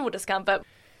that general discomfort.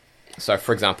 So,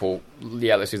 for example,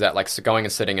 let's use that. Like, so going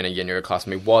and sitting in a yin yoga class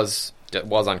for me was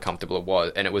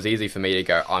uncomfortable. And it was easy for me to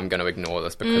go, I'm going to ignore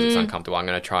this because it's uncomfortable. I'm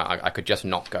going to try. I could just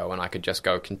not go, and I could just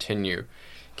go continue.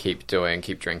 Keep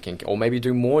drinking, or maybe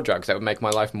do more drugs that would make my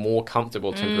life more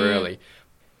comfortable temporarily.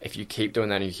 If you keep doing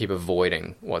that and you keep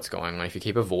avoiding what's going on, if you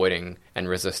keep avoiding and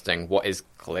resisting what is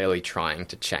clearly trying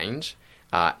to change,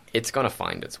 it's going to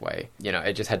find its way.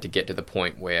 It just had to get to the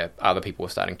point where other people were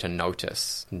starting to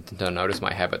notice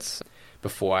my habits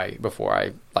before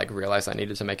I realized I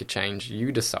needed to make a change.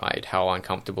 You decide how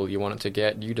uncomfortable you want it to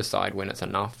get. You decide when it's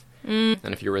enough. And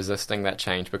if you're resisting that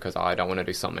change because I don't want to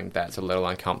do something that's a little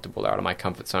uncomfortable, out of my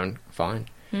comfort zone, fine.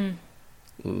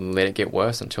 Let it get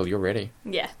worse until you're ready.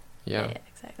 Yeah,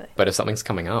 exactly. But if something's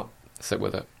coming up, sit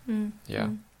with it. Yeah.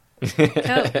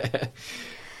 Cool.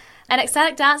 And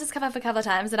ecstatic dance has come up a couple of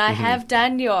times, and I have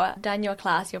done your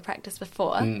class, your practice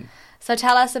before. So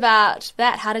tell us about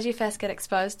that. How did you first get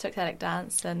exposed to ecstatic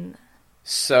dance? And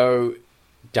so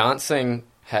dancing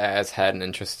has had an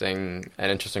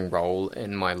interesting role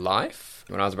in my life.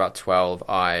 When I was about 12,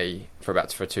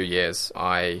 for 2 years,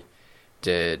 I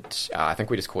did, I think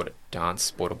we just called it dance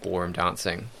sport or ballroom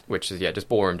dancing, which is, just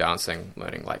ballroom dancing,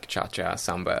 learning like cha-cha,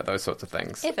 samba, those sorts of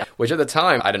things. Which at the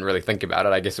time, I didn't really think about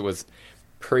it. I guess it was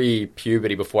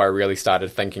pre-puberty before I really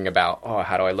started thinking about,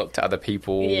 how do I look to other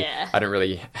people? I didn't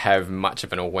really have much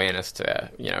of an awareness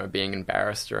to, being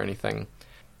embarrassed or anything.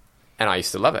 And I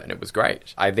used to love it, and it was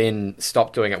great. I then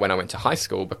stopped doing it when I went to high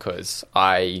school because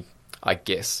I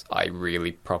guess I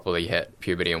really properly hit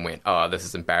puberty and went, this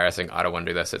is embarrassing. I don't want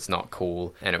to do this. It's not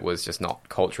cool. And it was just not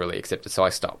culturally accepted. So I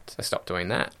stopped doing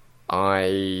that.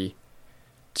 I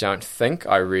don't think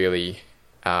I really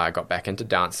got back into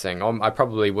dancing. I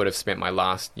probably would have spent my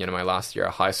last year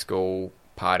of high school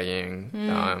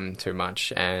partying too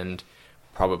much, and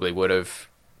probably would have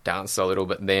danced a little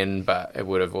bit then, but it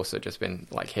would have also just been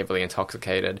like heavily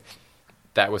intoxicated.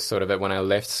 That was sort of it. When I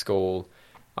left school,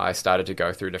 I started to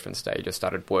go through different stages,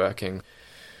 started working,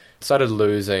 started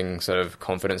losing sort of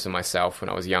confidence in myself. When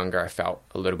I was younger, I felt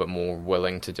a little bit more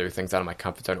willing to do things out of my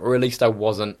comfort zone, or at least I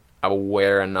wasn't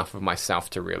aware enough of myself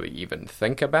to really even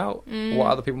think about what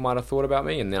other people might have thought about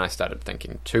me. And then I started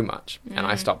thinking too much, and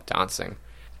I stopped dancing.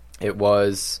 It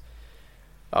was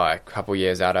a couple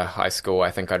years out of high school.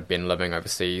 I think I'd been living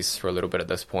overseas for a little bit at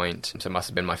this point, so it must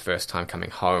have been my first time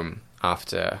coming home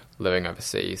after living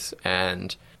overseas.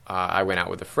 And I went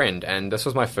out with a friend, and this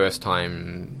was my first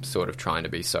time sort of trying to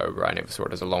be sober. I never saw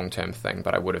it as a long-term thing,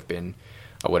 but I would have been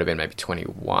maybe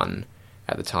 21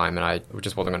 at the time, and I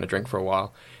just wasn't going to drink for a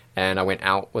while. And I went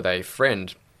out with a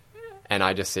friend, and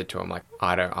I just said to him, like,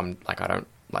 I don't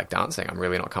like dancing. I'm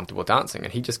really not comfortable dancing.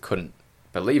 And he just couldn't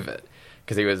believe it,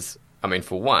 because he was, I mean,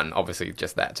 for one, obviously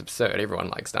just that's absurd. Everyone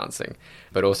likes dancing.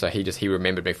 But also he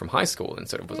remembered me from high school and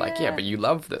sort of was like, yeah, but you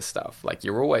love this stuff. Like,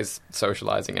 you're always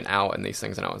socializing and out and these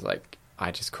things. And I was like,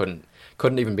 I just couldn't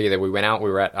even be there. We went out,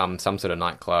 we were at some sort of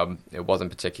nightclub. It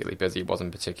wasn't particularly busy. It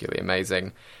wasn't particularly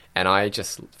amazing. And I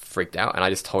just freaked out, and I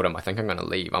just told him, I think I'm going to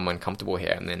leave. I'm uncomfortable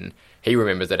here. And then he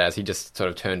remembers it as he just sort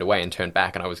of turned away and turned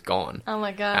back, and I was gone. Oh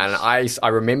my gosh. And I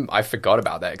remember, I forgot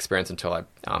about that experience until I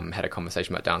had a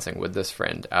conversation about dancing with this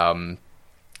friend.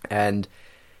 And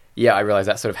yeah, I realized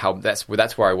that's sort of how, that's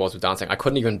where I was with dancing. I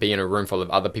couldn't even be in a room full of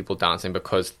other people dancing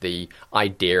because the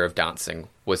idea of dancing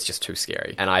was just too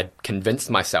scary. And I convinced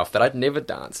myself that I'd never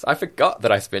danced. I forgot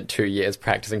that I spent 2 years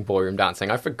practicing ballroom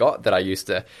dancing. I forgot that I used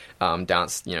to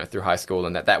dance, through high school,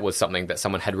 and that was something that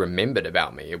someone had remembered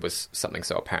about me. It was something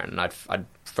so apparent, and I'd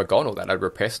forgotten all that. I'd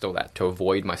repressed all that to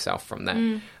avoid myself from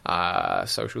that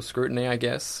social scrutiny, I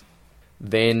guess.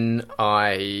 Then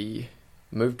I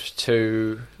moved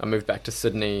back to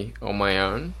Sydney on my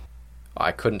own.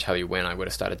 I couldn't tell you when I would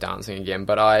have started dancing again,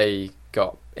 but I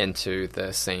got into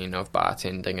the scene of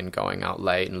bartending and going out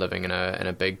late and living in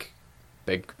a big,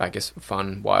 I guess,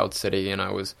 fun, wild city. And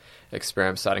I was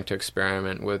starting to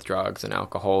experiment with drugs and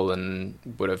alcohol, and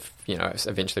would have,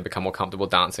 eventually become more comfortable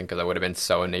dancing, because I would have been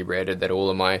so inebriated that all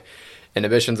of my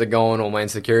inhibitions are gone, all my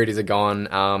insecurities are gone.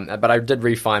 But I did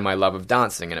refine my love of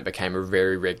dancing, and it became a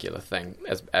very regular thing.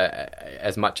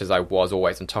 As much as I was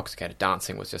always intoxicated,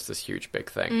 dancing was just this huge, big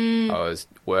thing. I was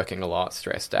working a lot,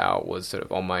 stressed out, was sort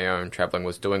of on my own, traveling,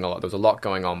 was doing a lot. There was a lot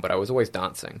going on, but I was always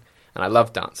dancing, and I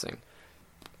loved dancing.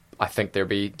 I think there'd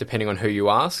be, depending on who you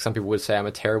ask, some people would say I'm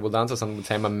a terrible dancer, some would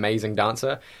say I'm an amazing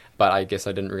dancer, but I guess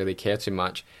I didn't really care too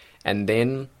much. And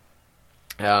then,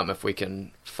 if we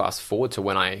can fast forward to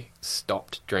when I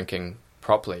stopped drinking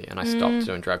properly, and I stopped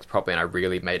doing drugs properly, and I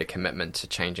really made a commitment to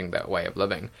changing that way of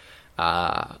living,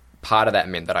 part of that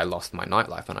meant that I lost my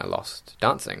nightlife and I lost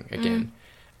dancing again.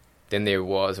 Then it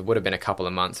would have been a couple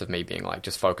of months of me being like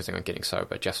just focusing on getting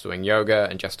sober, just doing yoga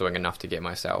and just doing enough to get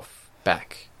myself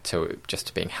back to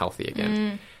being healthy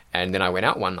again. And then I went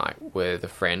out one night with a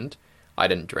friend. I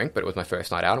didn't drink, but it was my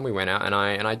first night out, and we went out and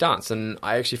I danced, and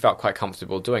I actually felt quite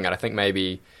comfortable doing it. I think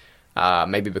maybe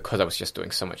because I was just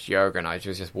doing so much yoga and I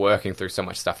was just working through so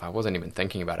much stuff, I wasn't even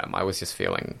thinking about it.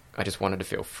 I just wanted to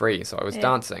feel free, so I was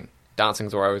dancing.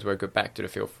 Dancing's where I always go back to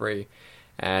feel free.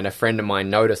 And a friend of mine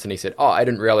noticed, and he said, "Oh, I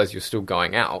didn't realize you're still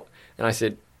going out." And I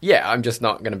said, "Yeah, I'm just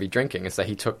not going to be drinking." And so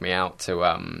he took me out to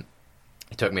an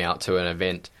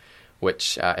event,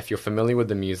 which, if you're familiar with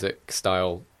the music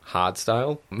style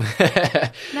hardstyle,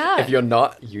 no. If you're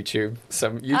not, YouTube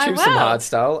some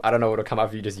hardstyle. I don't know what'll come up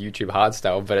if you just YouTube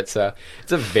hardstyle, but it's a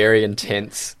very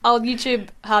intense. I'll YouTube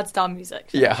hardstyle music.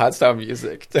 Yeah, hardstyle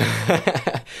music.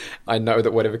 I know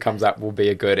that whatever comes up will be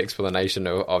a good explanation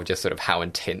of just sort of how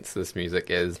intense this music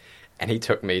is. And he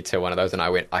took me to one of those, and I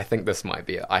went, I think this might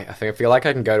be it. I feel like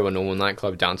I can go to a normal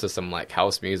nightclub, dance to some like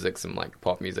house music, some like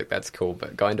pop music, that's cool.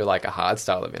 But going to like a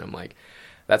hardstyle event, I'm like,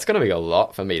 that's going to be a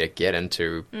lot for me to get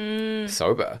into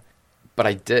sober. But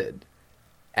I did.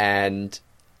 And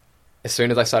as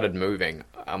soon as I started moving,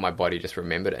 my body just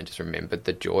remembered it, and just remembered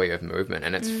the joy of movement.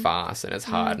 And it's fast and it's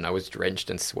hard, and I was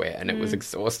drenched in sweat, and it was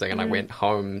exhausting. And I went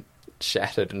home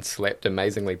shattered and slept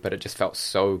amazingly, but it just felt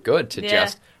so good to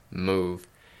just move.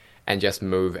 And just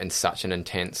move in such an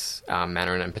intense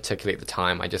manner. And particularly at the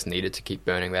time, I just needed to keep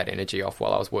burning that energy off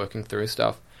while I was working through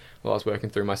stuff, while I was working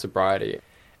through my sobriety.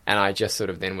 And I just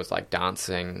sort of then was like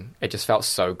dancing. It just felt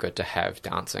so good to have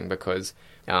dancing, because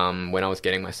when I was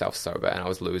getting myself sober and I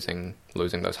was losing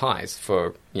those highs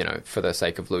for the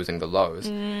sake of losing the lows,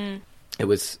 it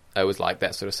was like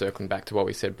that, sort of circling back to what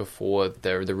we said before,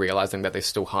 the realizing that there's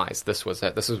still highs. This was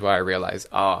it. This is where I realized,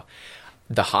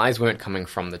 the highs weren't coming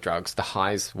from the drugs. The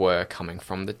highs were coming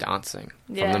from the dancing,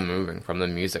 from the moving, from the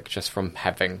music, just from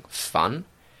having fun.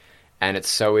 And it's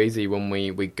so easy when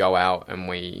we go out and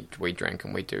we drink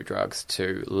and we do drugs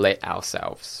to let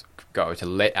ourselves go, to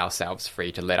let ourselves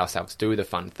free, to let ourselves do the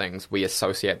fun things. We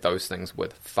associate those things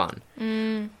with fun.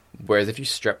 Whereas if you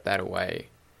strip that away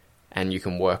and you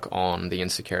can work on the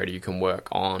insecurity, you can work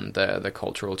on the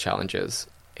cultural challenges,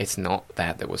 it's not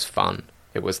that was fun.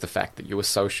 It was the fact that you were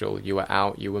social, you were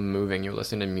out, you were moving, you were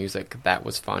listening to music. That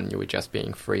was fun. You were just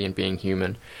being free and being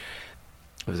human.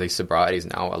 Obviously, sobriety is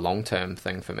now a long-term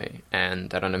thing for me,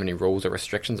 and I don't have any rules or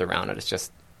restrictions around it. It's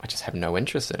just, I just have no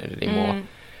interest in it anymore.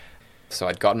 So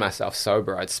I'd gotten myself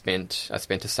sober. I spent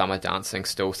a summer dancing,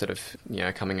 still sort of,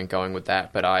 coming and going with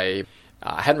that. But I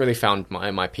hadn't really found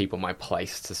my people, my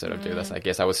place to sort of do this. I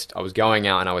guess I was going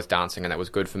out and I was dancing, and that was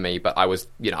good for me. But I was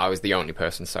the only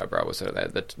person sober. I was sort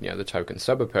of the token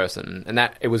sober person, and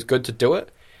that it was good to do it,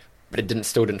 but it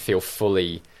still didn't feel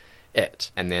fully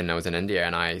it. And then I was in India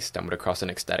and I stumbled across an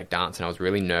ecstatic dance, and I was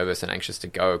really nervous and anxious to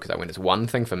go because I went, it's one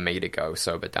thing for me to go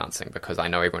sober dancing because I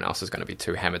know everyone else is going to be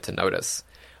too hammered to notice.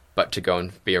 But to go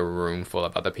and be a room full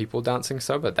of other people dancing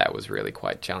sober, that was really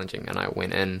quite challenging. And I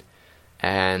went in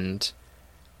and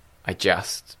I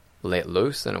just let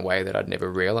loose in a way that I'd never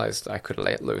realized I could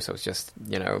let loose. I was just,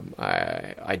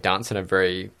 I dance in a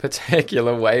very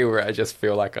particular way where I just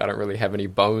feel like I don't really have any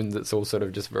bones. It's all sort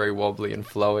of just very wobbly and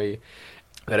flowy.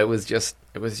 But it was just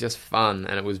fun,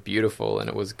 and it was beautiful, and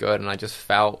it was good. And I just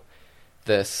felt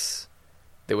this,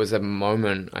 there was a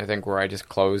moment, I think, where I just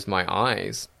closed my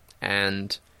eyes,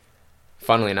 and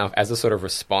funnily enough, as a sort of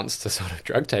response to sort of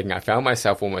drug taking, I found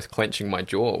myself almost clenching my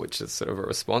jaw, which is sort of a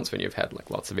response when you've had like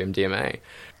lots of MDMA.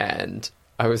 And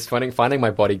I was finding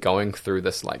my body going through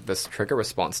this trigger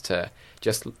response to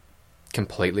just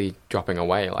completely dropping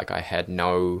away. Like I had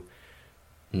no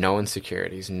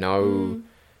insecurities, no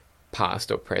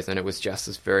past or present. It was just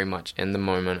as very much in the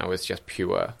moment. I was just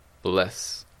pure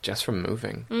bliss. Just from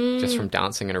moving, just from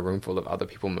dancing in a room full of other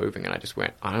people moving, and I just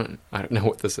went, I don't know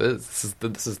what this is.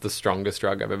 This is the strongest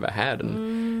drug I've ever had,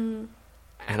 and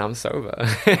I'm sober.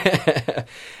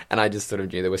 And I just sort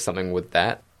of knew there was something with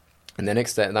that. And the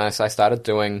next day, I started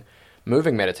doing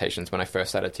moving meditations when I first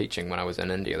started teaching when I was in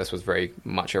India. This was very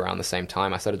much around the same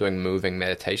time. I started doing moving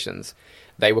meditations.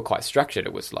 They were quite structured.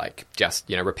 It was like just,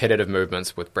 repetitive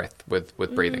movements with breath, with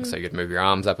breathing. So you'd move your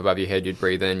arms up above your head, you'd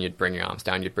breathe in, you'd bring your arms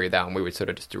down, you'd breathe out, and we would sort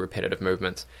of just do repetitive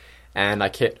movements. And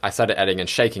I started adding in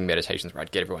shaking meditations where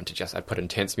I'd get everyone to I'd put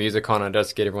intense music on, and I'd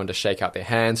just get everyone to shake out their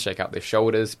hands, shake out their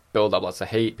shoulders, build up lots of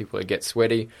heat, people would get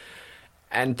sweaty.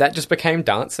 And that just became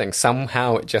dancing.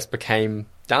 Somehow it just became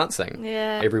dancing.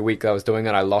 Yeah. Every week I was doing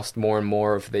it, I lost more and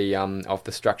more of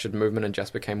the structured movement and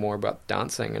just became more about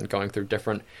dancing and going through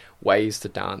different ways to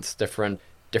dance, different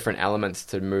elements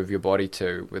to move your body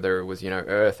to, whether it was,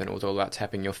 earth, and it was all about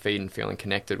tapping your feet and feeling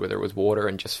connected, whether it was water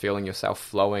and just feeling yourself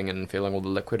flowing and feeling all the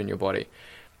liquid in your body.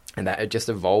 And that it just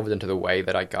evolved into the way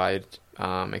that I guide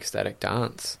ecstatic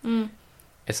dance.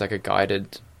 It's like a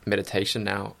guided meditation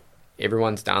now.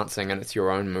 Everyone's dancing and it's your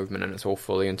own movement and it's all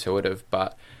fully intuitive,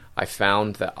 but I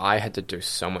found that I had to do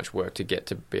so much work to get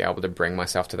to be able to bring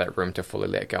myself to that room to fully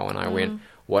let go. And I went,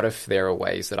 what if there are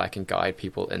ways that I can guide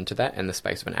people into that in the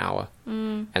space of an hour?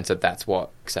 And so that's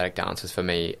what ecstatic dance is for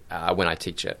me when I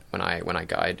teach it, when I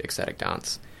guide ecstatic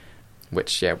dance,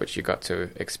 which you got to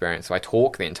experience. So I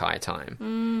talk the entire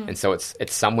time. And so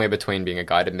it's somewhere between being a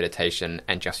guided meditation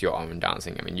and just your own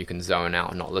dancing. I mean, you can zone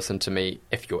out and not listen to me.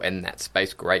 If you're in that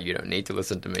space, great, you don't need to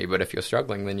listen to me. But if you're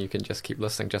struggling, then you can just keep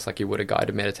listening just like you would a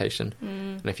guided meditation.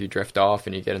 And if you drift off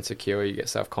and you get insecure, you get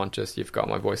self-conscious, you've got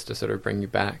my voice to sort of bring you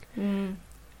back.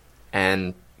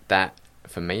 And that,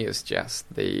 for me, is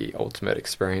just the ultimate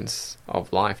experience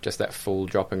of life, just that full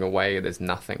dropping away. There's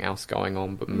nothing else going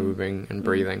on but moving and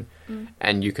breathing.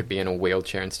 And you could be in a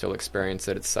wheelchair and still experience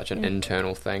it. It's such an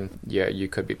internal thing. Yeah, you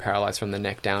could be paralyzed from the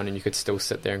neck down and you could still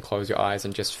sit there and close your eyes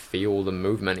and just feel the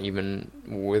movement, even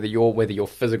whether your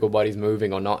physical body's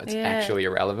moving or not. It's actually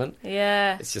irrelevant.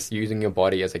 It's just using your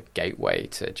body as a gateway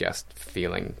to just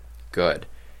feeling good.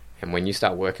 And when you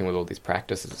start working with all these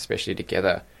practices, especially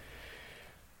together,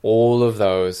 all of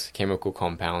those chemical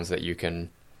compounds that you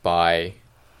can buy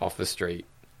off the street,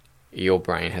 your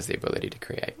brain has the ability to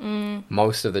create.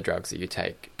 Most of the drugs that you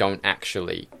take don't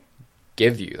actually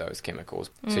give you those chemicals.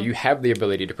 So you have the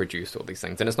ability to produce all these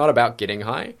things. And it's not about getting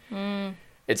high.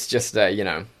 It's just,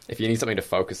 if you need something to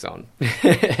focus on,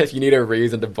 if you need a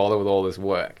reason to bother with all this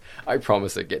work, I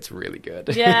promise it gets really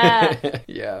good.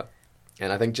 Yeah.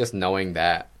 And I think just knowing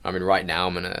that, I mean, right now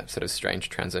I'm in a sort of strange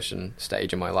transition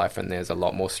stage in my life, and there's a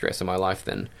lot more stress in my life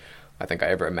than I think I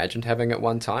ever imagined having at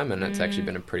one time, and it's actually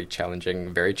been a pretty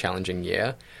challenging, very challenging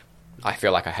year. I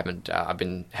feel like I haven't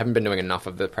been doing enough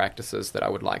of the practices that I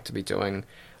would like to be doing.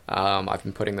 I've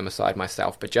been putting them aside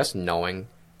myself, but just knowing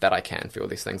that I can feel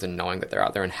these things and knowing that they're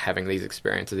out there and having these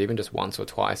experiences, even just once or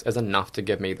twice, is enough to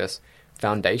give me this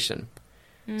foundation.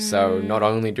 So not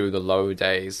only do the low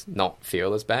days not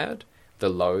feel as bad, the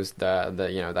lows,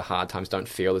 the hard times don't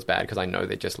feel as bad because I know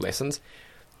they're just lessons.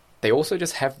 They also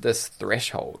just have this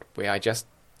threshold where I just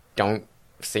don't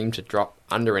seem to drop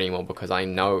under anymore because I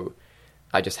know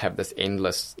I just have this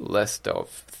endless list of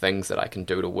things that I can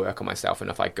do to work on myself. And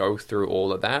if I go through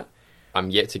all of that, I'm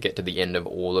yet to get to the end of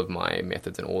all of my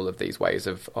methods and all of these ways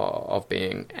of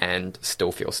being and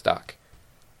still feel stuck.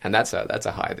 And that's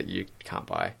a high that you can't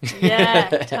buy. Yeah,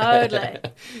 totally.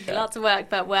 Lots of work,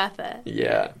 but worth it.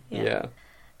 Yeah.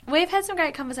 We've had some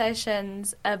great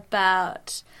conversations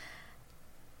about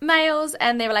males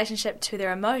and their relationship to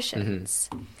their emotions.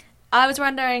 I was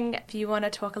wondering if you want to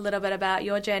talk a little bit about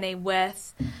your journey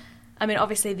with,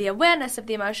 obviously the awareness of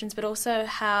the emotions, but also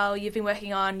how you've been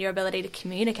working on your ability to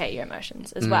communicate your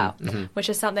emotions as well, which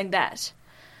is something that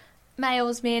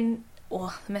males, men,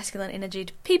 or the masculine energy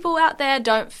people out there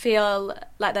don't feel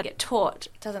like they get taught.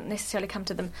 It doesn't necessarily come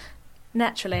to them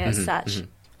naturally as such.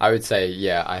 I would say,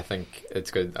 I think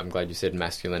it's good. I'm glad you said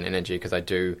masculine energy because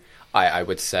I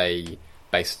would say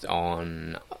based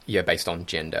on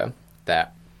gender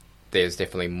that there's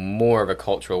definitely more of a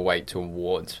cultural weight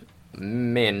towards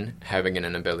men having an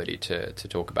inability to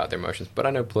talk about their emotions. But I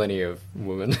know plenty of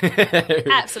women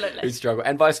who struggle,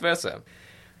 and vice versa.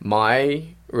 My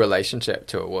relationship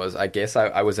to it was, I guess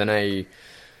I was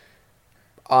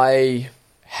I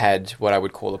had what I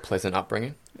would call a pleasant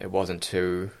upbringing. It wasn't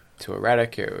too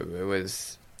erratic. It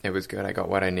was good. I got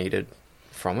what I needed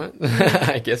from it.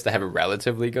 I guess to have a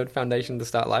relatively good foundation to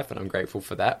start life, and I'm grateful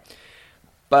for that.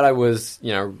 But I was,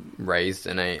 raised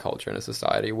in a culture and a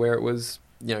society where it was,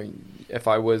 if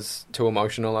I was too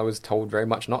emotional, I was told very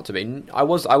much not to be. I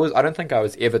don't think I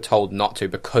was ever told not to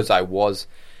because I was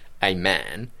a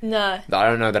man. No. I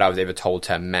don't know that I was ever told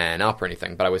to man up or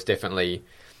anything, but I was definitely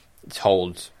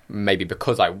told, maybe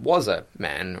because I was a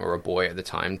man or a boy at the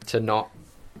time, to not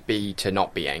be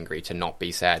angry, to not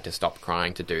be sad, to stop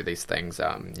crying, to do these things.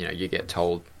 You get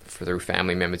told through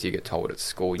family members, you get told at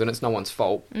school, and it's no one's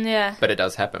fault. Yeah. But it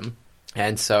does happen.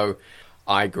 And so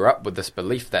I grew up with this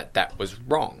belief that that was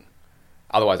wrong.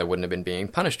 Otherwise I wouldn't have been being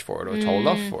punished for it or told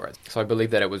off for it. So I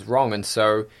believed that it was wrong, and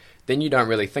so then you don't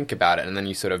really think about it, and then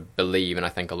you sort of believe, and I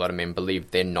think a lot of men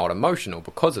believe they're not emotional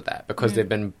because of that, because they've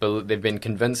been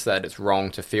convinced that it's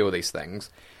wrong to feel these things,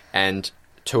 and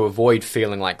to avoid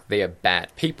feeling like they're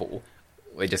bad people,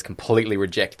 they just completely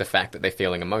reject the fact that they're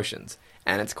feeling emotions.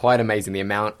 And it's quite amazing the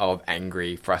amount of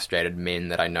angry, frustrated men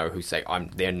that I know who say, I'm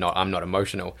not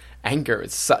emotional. Anger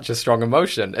is such a strong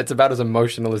emotion. It's about as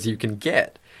emotional as you can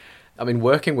get.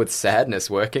 Working with sadness,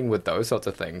 working with those sorts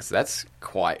of things, that's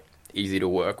quite easy to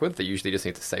work with. They usually just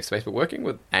need a safe space. But working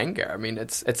with anger,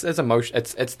 it's emotion.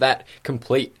 It's that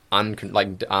complete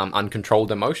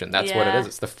uncontrolled emotion. That's what it is.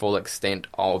 It's the full extent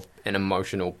of an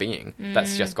emotional being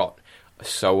that's just got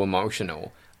so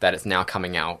emotional that it's now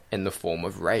coming out in the form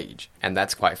of rage, and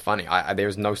that's quite funny.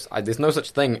 There's no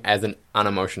such thing as an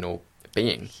unemotional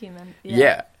being. Human.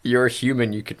 Yeah, you're a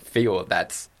human. You could feel.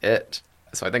 That's it.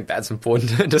 So I think that's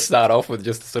important to start off with,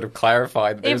 just to sort of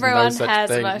clarify that there's everyone no such has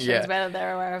thing. emotions, whether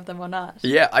they're aware of them or not.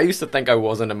 Yeah, I used to think I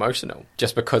wasn't emotional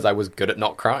just because I was good at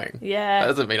not crying. Yeah. That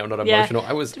doesn't mean I'm not emotional.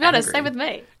 I was To be honest, angry. same with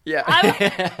me. Yeah.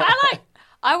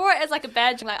 I wore it as like a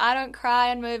badge. I don't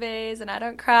cry in movies, and I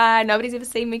don't cry. Nobody's ever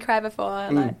seen me cry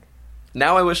before.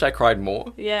 Now I wish I cried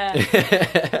more. Yeah.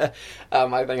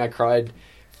 I think I cried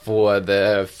for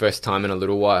the first time in a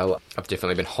little while. I've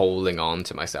definitely been holding on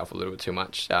to myself a little bit too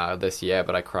much this year,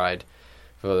 but I cried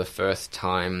for the first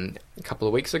time a couple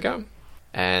of weeks ago,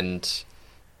 and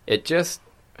it just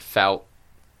felt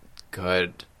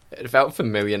good. It felt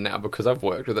familiar now because I've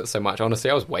worked with it so much. Honestly,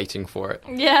 I was waiting for it.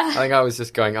 Yeah. I think I was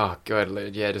just going, oh,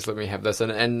 good, just let me have this.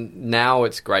 And now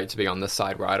it's great to be on this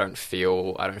side where I don't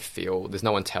feel, there's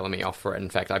no one telling me off for it. In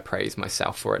fact, I praise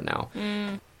myself for it now.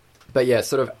 But yeah,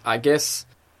 sort of, I guess,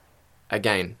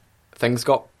 again, things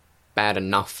got bad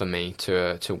enough for me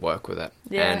to work with it.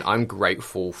 Yeah. And I'm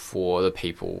grateful for the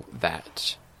people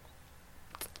that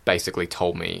basically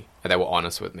told me, they were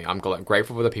honest with me. I'm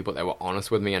grateful for the people that were honest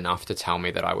with me enough to tell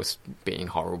me that I was being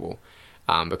horrible,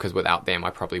 because without them I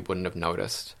probably wouldn't have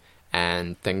noticed,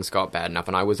 and things got bad enough.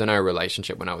 And I was in a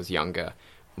relationship when I was younger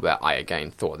where I again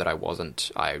thought that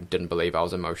I didn't believe I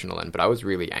was emotional in, but I was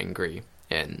really angry,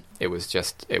 and it was a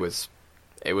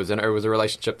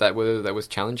relationship that was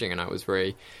challenging, and I was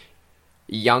very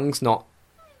young's not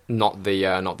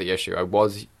the issue. I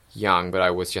was young, but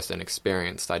I was just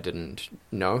inexperienced. I didn't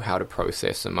know how to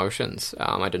process emotions.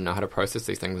 I didn't know how to process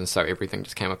these things, and so everything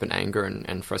just came up in anger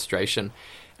and frustration.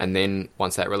 And then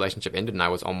once that relationship ended and I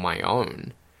was on my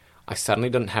own, I suddenly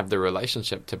didn't have the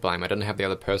relationship to blame. I didn't have the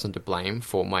other person to blame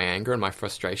for my anger and my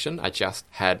frustration. I just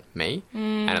had me.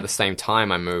 And at the same time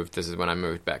this is when I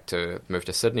moved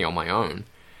to Sydney on my own.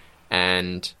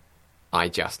 And I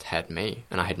just had me,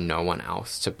 and I had no one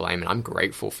else to blame. And I'm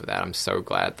grateful for that. I'm so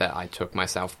glad that I took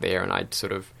myself there, and I'd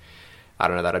sort of, I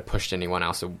don't know that I'd pushed anyone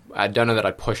else. I don't know that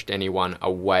I pushed anyone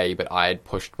away, but I had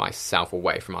pushed myself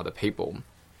away from other people.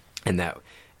 And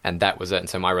that was it. And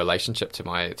so my relationship to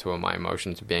my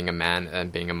emotions, being a man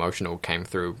and being emotional, came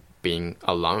through being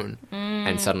alone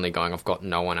and suddenly going, I've got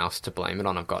no one else to blame it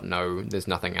on. There's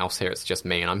nothing else here. It's just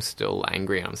me, and I'm still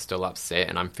angry, and I'm still upset,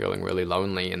 and I'm feeling really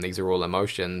lonely, and these are all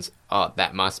emotions. Oh,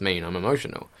 that must mean I'm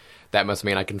emotional. That must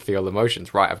mean I can feel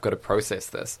emotions. Right, I've got to process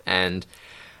this. And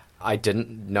I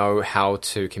didn't know how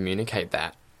to communicate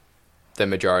that. The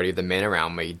majority of the men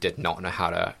around me did not know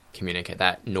how to communicate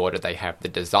that, nor did they have the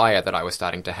desire that I was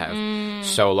starting to have.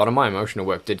 So a lot of my emotional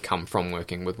work did come from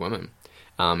working with women.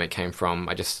 It came from,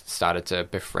 I just started to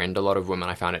befriend a lot of women.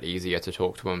 I found it easier to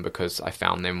talk to them because I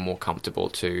found them more comfortable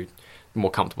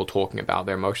talking about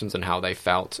their emotions and how they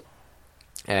felt.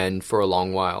 And for a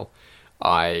long while,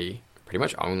 I pretty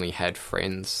much only had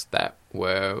friends that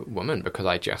were women because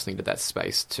I just needed that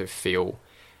space to feel.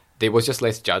 There was just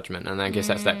less judgment, and I guess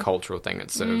that's that cultural thing.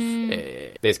 It's sort of,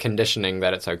 there's conditioning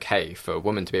that it's okay for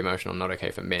women to be emotional, not okay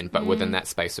for men, but within that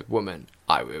space of women,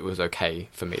 it was okay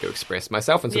for me to express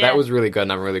myself, and so that was really good,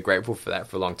 and I'm really grateful for that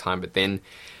for a long time. But then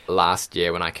last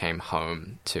year when I came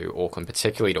home to Auckland,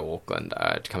 particularly to Auckland,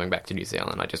 coming back to New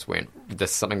Zealand, I just went,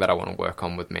 this is something that I want to work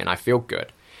on with men. I feel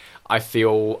good. I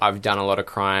feel I've done a lot of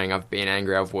crying. I've been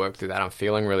angry. I've worked through that. I'm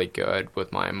feeling really good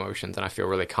with my emotions, and I feel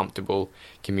really comfortable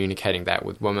communicating that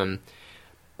with women.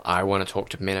 I want to talk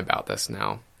to men about this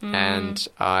now. And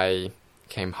I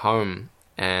came home,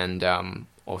 and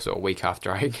also a week after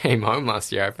I came home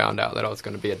last year, I found out that I was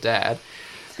going to be a dad.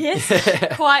 Yes,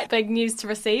 quite big news to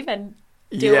receive and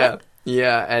deal with.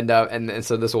 Yeah, and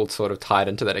so this all sort of tied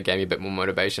into that. It gave me a bit more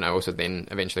motivation. I also then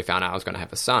eventually found out I was going to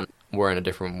have a son. We're in a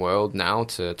different world now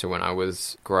to when I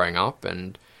was growing up,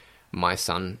 and my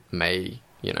son may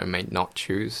not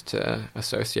choose to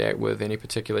associate with any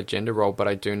particular gender role, but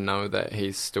I do know that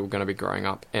he's still going to be growing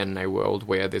up in a world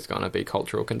where there's going to be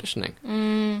cultural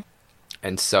conditioning.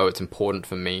 And so it's important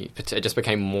for me. It just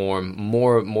became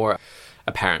more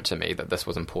apparent to me that this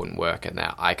was important work, and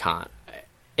that I can't.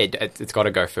 It's got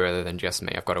to go further than just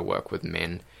me. I've got to work with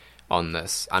men on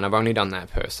this. And I've only done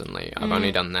that personally. I've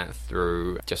only done that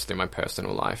through my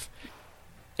personal life.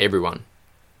 Everyone,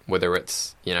 whether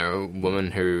it's,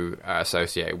 women who are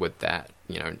associated with that,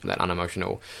 that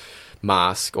unemotional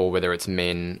mask, or whether it's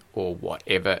men or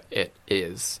whatever it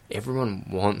is, everyone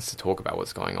wants to talk about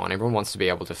what's going on. Everyone wants to be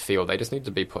able to feel. They just need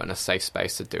to be put in a safe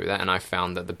space to do that. And I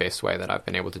found that the best way that I've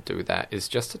been able to do that is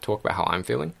just to talk about how I'm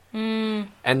feeling.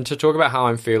 And to talk about how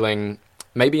I'm feeling,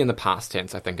 maybe in the past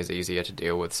tense, I think is easier to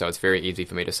deal with. So it's very easy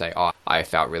for me to say, oh, I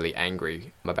felt really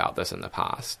angry about this in the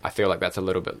past. I feel like that's a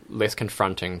little bit less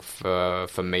confronting for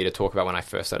me to talk about when I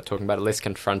first started talking about it, less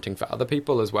confronting for other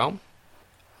people as well.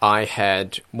 I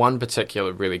had one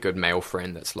particular really good male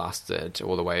friend that's lasted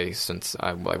all the way since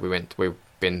we've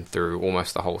been through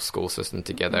almost the whole school system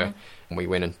together, and we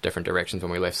went in different directions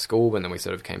when we left school, and then we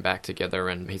sort of came back together,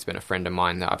 and he's been a friend of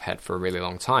mine that I've had for a really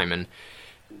long time. And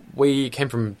we came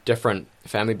from different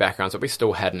family backgrounds, but we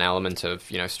still had an element of,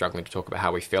 struggling to talk about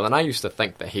how we feel. And I used to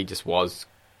think that he just was,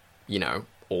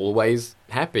 always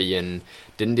happy and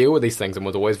didn't deal with these things and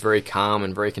was always very calm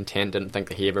and very content. Didn't think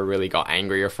that he ever really got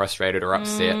angry or frustrated or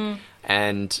upset.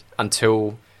 And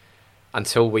until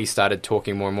we started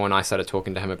talking more and more, and I started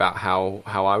talking to him about how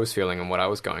I was feeling and what I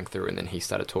was going through, and then he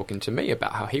started talking to me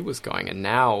about how he was going. And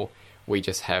now we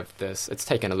just have this, it's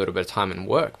taken a little bit of time and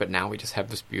work, but now we just have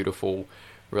this beautiful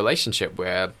relationship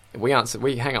where we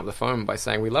hang up the phone by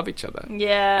saying we love each other.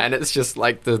 Yeah. And it's just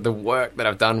like the work that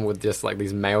I've done with just like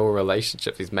these male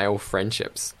relationships, these male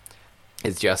friendships,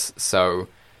 is just so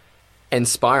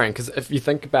inspiring. Because if you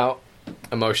think about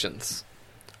emotions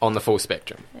on the full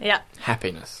spectrum,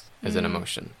 happiness is an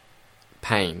emotion,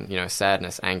 pain,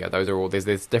 sadness, anger, those are all,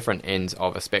 there's different ends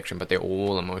of a spectrum, but they're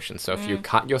all emotions. So if you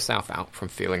cut yourself out from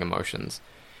feeling emotions,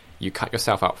 you cut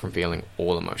yourself out from feeling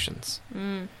all emotions.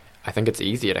 I think it's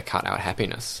easier to cut out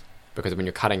happiness, because when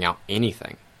you're cutting out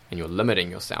anything and you're limiting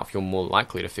yourself, you're more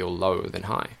likely to feel low than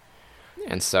high.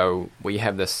 And so we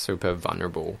have this super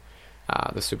vulnerable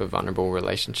the super vulnerable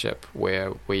relationship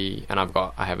where I've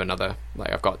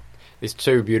got these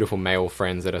two beautiful male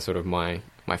friends that are sort of my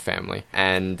family,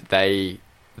 and the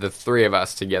three of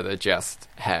us together just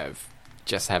have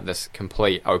this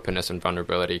complete openness and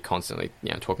vulnerability, constantly,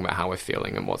 talking about how we're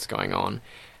feeling and what's going on.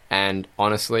 And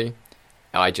honestly,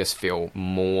 I just feel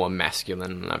more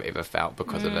masculine than I've ever felt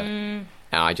because of it. And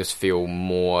I just feel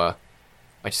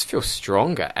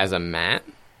stronger as a man,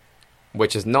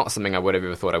 which is not something I would have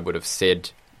ever thought I would have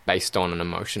said based on an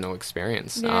emotional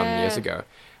experience years ago.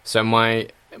 So my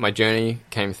journey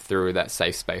came through that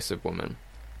safe space of women,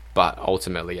 but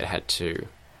ultimately it had to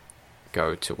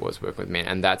go towards working with men.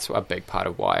 And that's a big part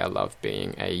of why I love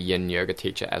being a yin yoga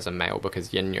teacher as a male,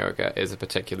 because yin yoga is a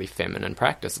particularly feminine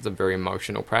practice. It's a very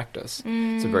emotional practice.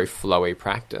 It's a very flowy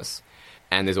practice.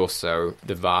 And there's also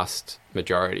the vast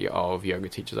majority of yoga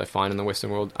teachers I find in the Western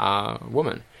world are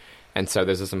women. And so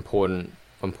there's this important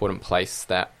place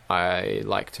that I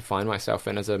like to find myself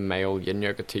in as a male yin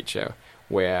yoga teacher,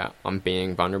 where I'm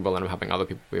being vulnerable and I'm helping other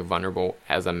people be vulnerable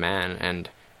as a man. And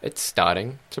it's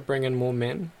starting to bring in more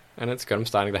men. And it's good. I'm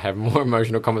starting to have more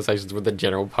emotional conversations with the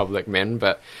general public men.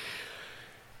 But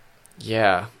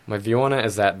yeah, my view on it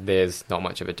is that there's not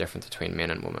much of a difference between men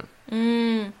and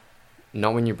women.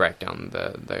 Not when you break down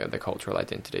the cultural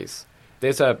identities.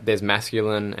 There's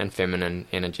masculine and feminine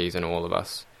energies in all of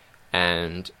us.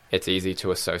 And it's easy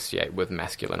to associate with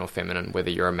masculine or feminine, whether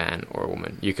you're a man or a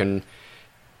woman. You can,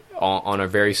 on a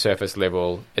very surface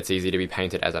level, it's easy to be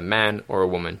painted as a man or a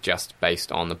woman just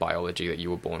based on the biology that you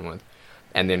were born with.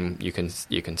 And then you can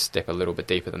step a little bit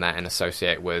deeper than that and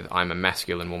associate with, I'm a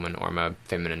masculine woman or I'm a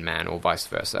feminine man, or vice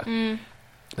versa.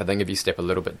 I think if you step a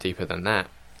little bit deeper than that,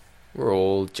 we're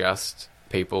all just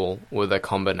people with a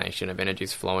combination of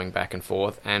energies flowing back and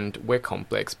forth, and we're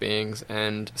complex beings.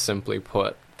 And simply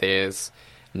put, there's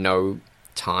no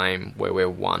time where we're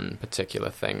one particular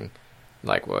thing,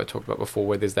 like what I talked about before,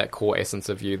 where there's that core essence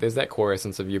of you. There's that core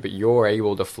essence of you, but you're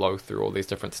able to flow through all these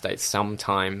different states.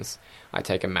 Sometimes I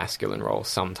take a masculine role.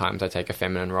 Sometimes I take a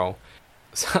feminine role.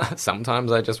 Sometimes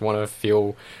I just want to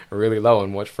feel really low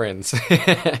and watch Friends.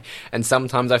 And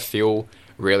sometimes I feel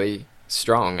really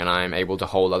strong and I'm able to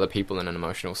hold other people in an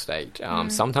emotional state.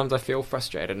 Sometimes I feel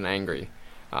frustrated and angry.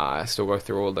 I still go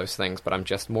through all those things, but I'm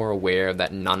just more aware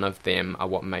that none of them are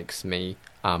what makes me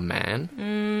a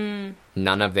man.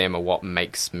 None of them are what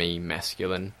makes me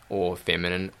masculine or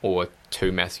feminine, or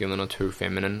too masculine or too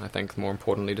feminine, I think, more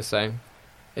importantly to say.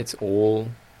 It's all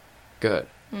good.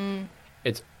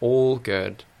 It's all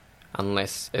good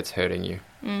unless it's hurting you.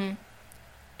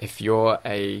 If you're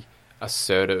a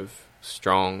assertive,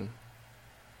 strong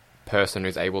person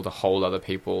who's able to hold other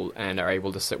people and are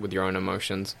able to sit with your own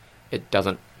emotions, it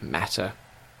doesn't matter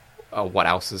what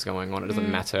else is going on. It doesn't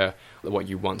matter what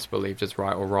you once believed is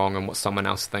right or wrong and what someone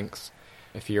else thinks.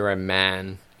 If you're a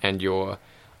man and you're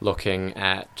looking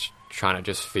at trying to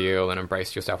just feel and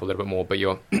embrace yourself a little bit more, but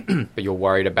you're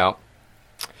worried about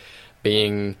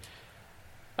being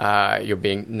you're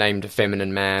being named a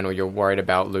feminine man, or you're worried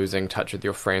about losing touch with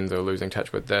your friends or losing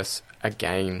touch with this,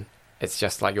 again, it's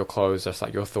just like your clothes, just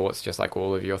like your thoughts, just like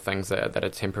all of your things that are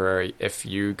temporary. If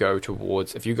you go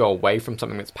away from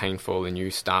something that's painful and you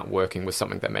start working with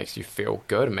something that makes you feel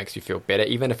good and makes you feel better,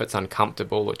 even if it's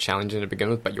uncomfortable or challenging to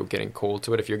begin with, but you're getting called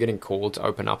to it. If you're getting called to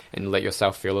open up and let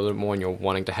yourself feel a little more and you're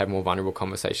wanting to have more vulnerable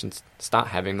conversations, start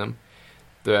having them.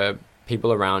 The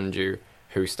people around you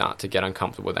who start to get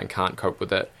uncomfortable with it and can't cope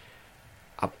with it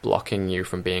are blocking you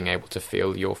from being able to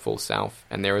feel your full self.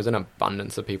 And there is an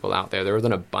abundance of people out there. There is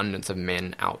an abundance of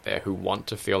men out there who want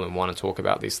to feel and want to talk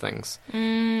about these things.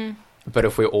 But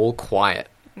if we're all quiet,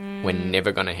 we're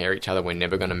never going to hear each other, we're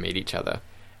never going to meet each other,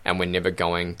 and we're never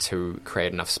going to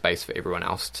create enough space for everyone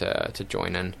else to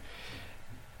join in.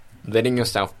 Letting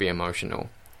yourself be emotional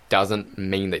doesn't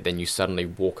mean that then you suddenly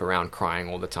walk around crying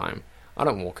all the time. I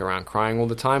don't walk around crying all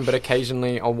the time, but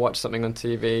occasionally I'll watch something on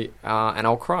TV and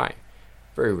I'll cry.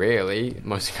 Very rarely,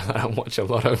 mostly because I don't watch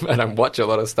a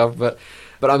lot of stuff, but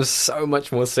I'm so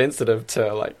much more sensitive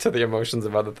to the emotions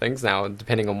of other things now,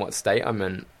 depending on what state I'm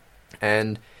in.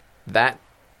 And that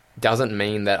doesn't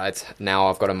mean that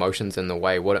I've got emotions in the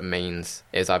way. What it means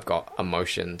is I've got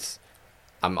emotions.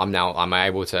 I'm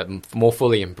able to more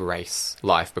fully embrace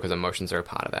life, because emotions are a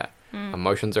part of that.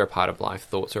 Emotions are a part of life.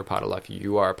 Thoughts are a part of life.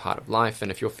 You are a part of life. And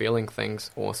if you're feeling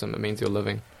things, awesome. It means you're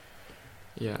living.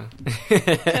 Yeah. Cool.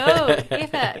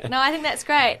 Effort. No, I think that's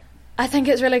great. I think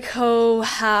it's really cool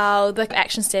how the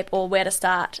action step, or where to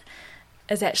start,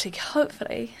 is actually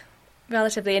hopefully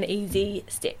relatively an easy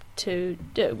step to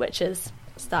do, which is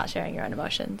start sharing your own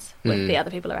emotions with the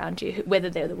other people around you, whether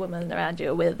they're the women around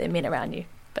you or whether they're men around you.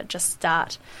 But just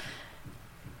start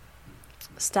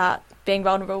start being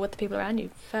vulnerable with the people around you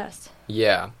first.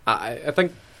 Yeah, I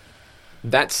think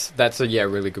that's a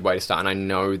really good way to start. And I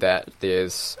know that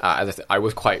there's I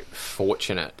was quite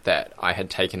fortunate that I had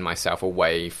taken myself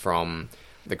away from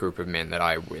the group of men that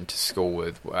I went to school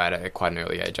with at quite an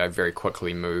early age. I very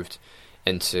quickly moved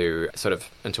into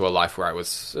a life where I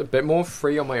was a bit more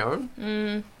free on my own.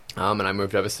 And I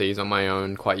moved overseas on my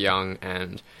own quite young,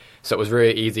 and so it was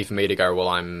very easy for me to go, well,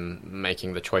 I'm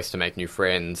making the choice to make new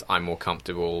friends. I'm more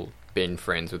comfortable being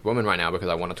friends with women right now because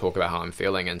I want to talk about how I'm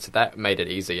feeling, and so that made it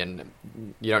easy. And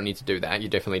you don't need to do that. You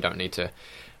definitely don't need to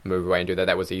move away and do that.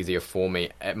 That was easier for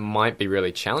me. It might be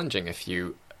really challenging if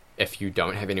you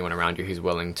don't have anyone around you who's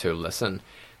willing to listen.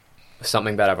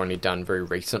 Something that I've only done very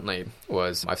recently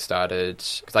was I've started,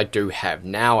 because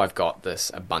I've got this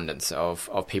abundance of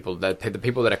people, the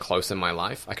people that are close in my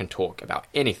life. I can talk about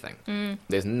anything.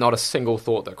 There's not a single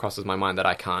thought that crosses my mind that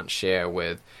I can't share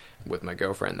with my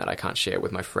girlfriend, that I can't share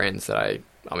with my friends, that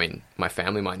I mean, my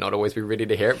family might not always be ready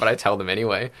to hear it, but I tell them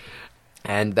anyway.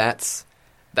 And that's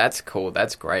cool.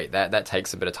 That's great. That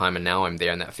takes a bit of time, and now I'm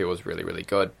there, and that feels really, really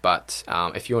good. But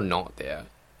if you're not there,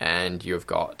 and you've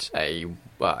got a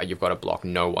block,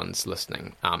 no one's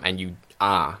listening, and you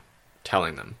are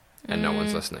telling them, and no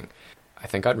one's listening, I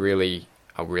think I really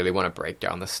want to break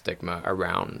down the stigma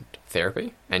around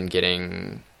therapy and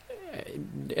getting,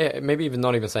 maybe even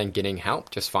not even saying getting help,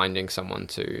 just finding someone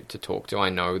to talk to. I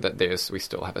know that we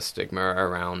still have a stigma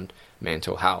around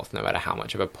mental health, no matter how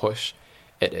much of a push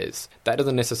it is. That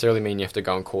doesn't necessarily mean you have to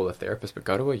go and call a therapist, but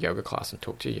go to a yoga class and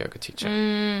talk to your yoga teacher.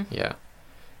 Yeah.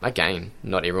 Again,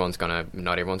 not everyone's gonna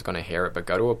hear it, but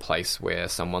go to a place where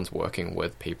someone's working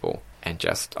with people and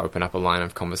just open up a line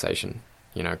of conversation.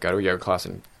 You know, go to a yoga class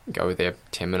and go there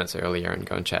 10 minutes earlier and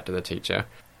go and chat to the teacher.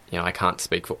 You know, I can't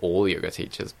speak for all yoga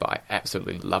teachers, but I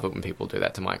absolutely love it when people do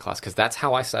that to my class, because that's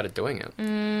how I started doing it.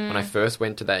 When I first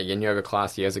went to that yin yoga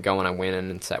class years ago, and I went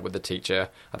in and sat with the teacher,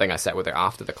 I think I sat with her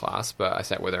after the class, but I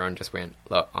sat with her and just went,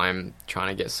 look, I'm trying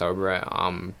to get sober,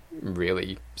 I'm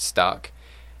really stuck.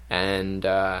 And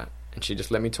she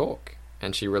just let me talk,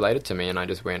 and she related to me, and I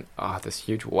just went, this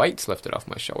huge weight's lifted off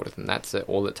my shoulders, and that's it.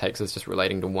 All it takes is just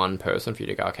relating to one person for you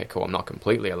to go, okay, cool, I'm not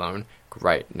completely alone.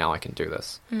 Great, now I can do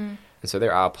this. And so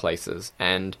there are places,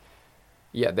 and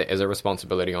yeah, there is a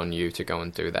responsibility on you to go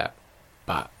and do that.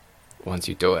 But once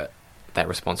you do it, that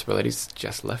responsibility's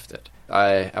just lifted.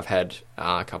 I've had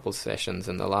a couple of sessions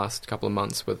in the last couple of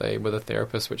months with a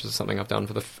therapist, which is something I've done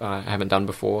I haven't done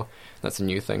before. That's a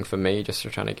new thing for me, just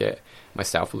trying to get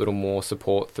myself a little more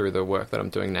support through the work that I'm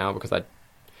doing now, because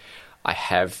I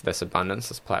have this abundance,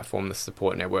 this platform, this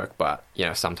support network, but you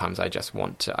know, sometimes I just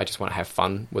want to have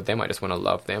fun with them. I just want to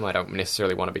love them. I don't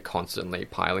necessarily want to be constantly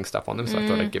piling stuff on them. So I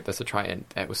thought I'd give this a try, and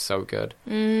that was so good.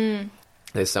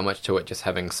 There's so much to it, just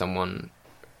having someone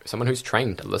who's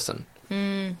trained to listen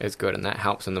is good, and that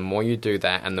helps. And the more you do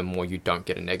that, and the more you don't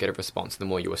get a negative response, the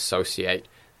more you associate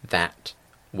that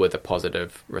with a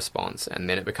positive response, and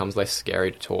then it becomes less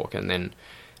scary to talk. And then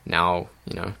now,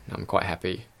 you know, I'm quite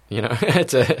happy, you know,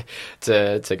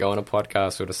 to go on a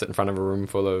podcast or to sit in front of a room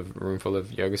full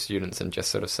of yoga students and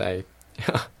just sort of say,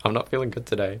 I'm not feeling good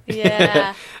today.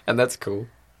 Yeah. And that's cool.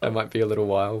 It might be a little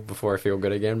while before I feel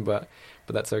good again, but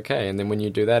that's okay. And then when you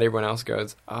do that, everyone else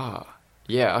goes,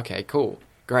 yeah, okay, cool,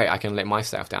 great, I can let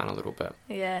myself down a little bit.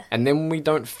 Yeah. And then we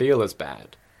don't feel as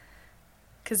bad.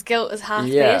 Because guilt is half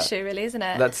the issue, really, isn't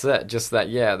it? That's it. Just that,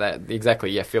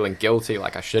 exactly. Yeah, feeling guilty,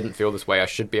 like I shouldn't feel this way. I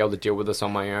should be able to deal with this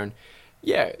on my own.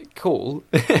 Yeah, cool.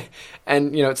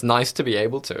 And, you know, it's nice to be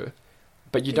able to,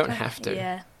 but you don't have to.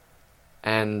 Yeah.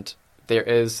 And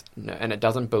and it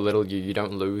doesn't belittle you. You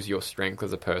don't lose your strength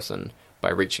as a person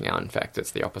by reaching out. In fact,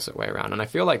 it's the opposite way around. And I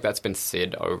feel like that's been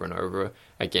said over and over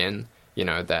again. You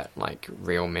know, that like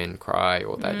real men cry,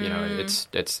 or that, you know,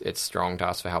 it's strong to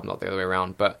ask for help, not the other way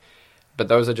around. But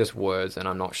those are just words, and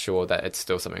I'm not sure that it's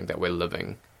still something that we're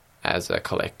living as a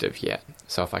collective yet.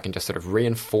 So if I can just sort of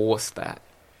reinforce that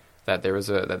there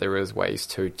is ways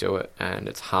to do it, and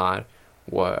it's hard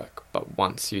work, but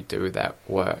once you do that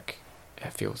work,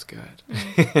 it feels good.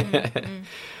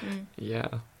 Yeah.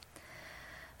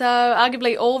 So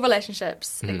arguably all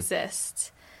relationships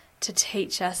exist to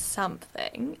teach us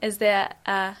something. Is there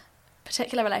a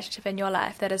particular relationship in your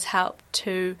life that has helped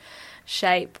to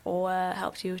shape or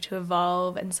helped you to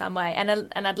evolve in some way? And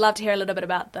I'd love to hear a little bit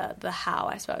about the how,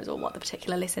 I suppose, or what the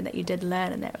particular lesson that you did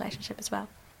learn in that relationship as well.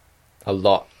 A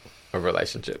lot of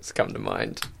relationships come to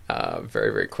mind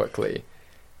very, very quickly.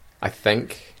 I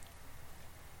think,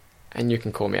 and you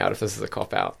can call me out if this is a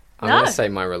cop-out, I'm going to say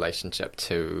my relationship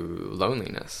to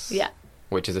loneliness. Yeah.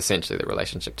 Which is essentially the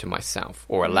relationship to myself,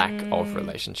 or a lack of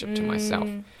relationship to myself.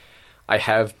 I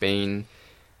have been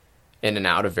in and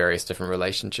out of various different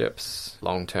relationships,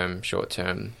 long-term,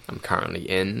 short-term. I'm currently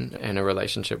in a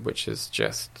relationship which is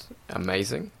just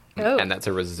amazing. Oh. And that's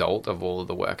a result of all of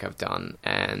the work I've done.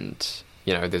 And,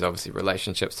 you know, there's obviously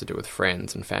relationships to do with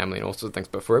friends and family and all sorts of things.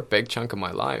 But for a big chunk of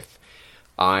my life,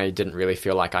 I didn't really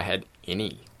feel like I had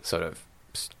any sort of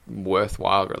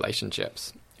worthwhile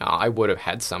relationships. I would have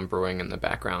had some brewing in the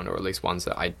background, or at least ones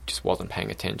that I just wasn't paying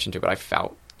attention to, but I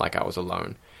felt like I was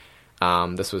alone.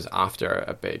 This was after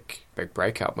a big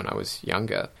breakup when I was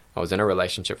younger. I was in a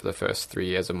relationship for the first 3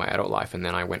 years of my adult life, and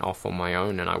then I went off on my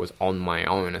own, and I was on my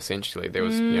own, essentially. There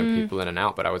was people in and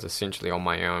out, but I was essentially on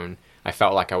my own. I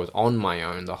felt like I was on my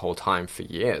own the whole time for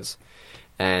years.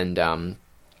 And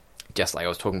just like I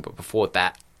was talking about before,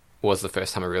 that was the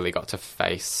first time I really got to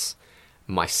face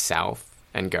myself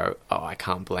and go, oh, I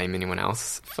can't blame anyone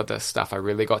else for this stuff. I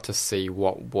really got to see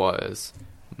what was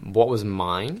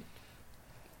mine,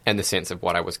 and the sense of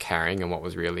what I was carrying and what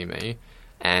was really me.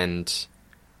 And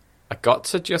I got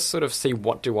to just sort of see,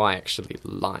 what do I actually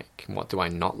like and what do I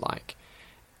not like.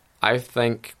 I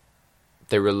think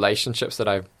the relationships that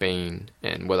I've been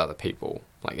in with other people,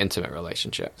 like intimate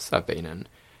relationships I've been in,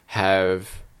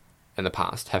 in the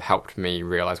past have helped me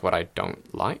realize what I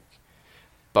don't like,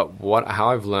 but how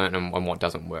I've learned and what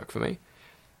doesn't work for me.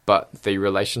 But the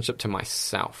relationship to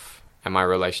myself and my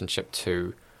relationship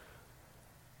to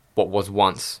what was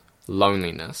once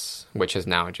loneliness, which has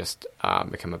now just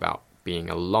become about being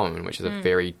alone, which is a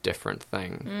very different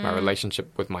thing. My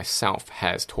relationship with myself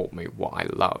has taught me what I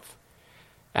love.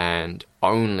 And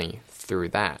only through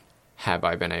that have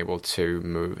I been able to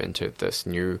move into this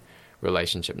new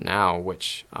relationship now,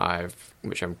 which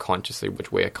we're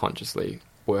consciously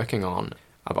working on.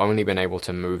 I've only been able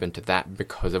to move into that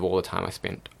because of all the time I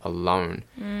spent alone.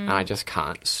 And I just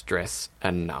can't stress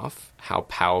enough how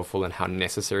powerful and how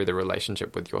necessary the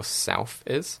relationship with yourself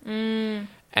is. And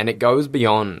it goes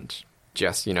beyond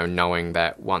just, knowing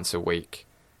that once a week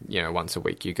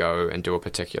you go and do a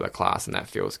particular class and that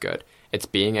feels good. It's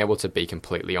being able to be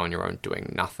completely on your own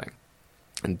doing nothing.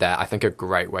 And that, I think a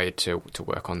great way to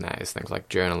work on that is things like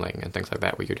journaling and things like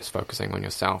that, where you're just focusing on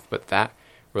yourself. But that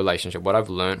relationship, what I've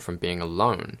learned from being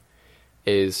alone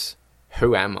is,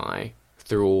 who am I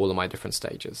through all of my different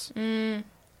stages. When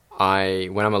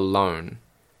I'm alone,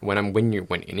 when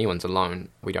anyone's alone,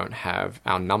 we don't have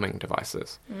our numbing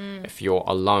devices. If you're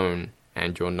alone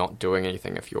and you're not doing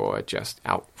anything, if you're just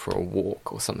out for a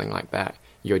walk or something like that,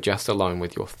 you're just alone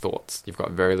with your thoughts. You've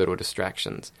got very little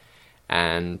distractions.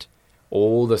 And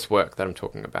all this work that I'm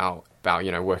talking about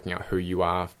working out who you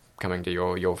are, coming to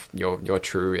your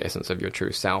true essence of your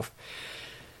true self,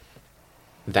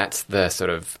 that's the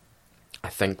sort of, I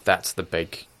think that's the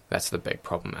big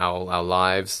problem. Our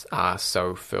lives are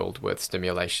so filled with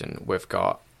stimulation. We've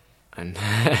got, and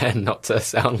not to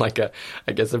sound like a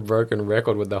broken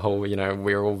record with the whole,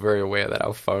 we're all very aware that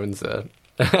our phones are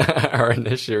an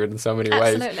issue in so many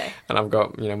ways. Absolutely. And I've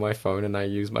got, my phone, and I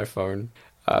use my phone.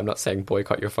 I'm not saying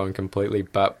boycott your phone completely,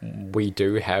 but we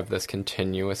do have this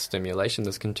continuous stimulation,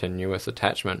 this continuous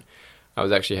attachment. I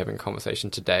was actually having a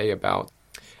conversation today about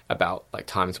like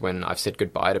times when I've said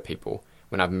goodbye to people,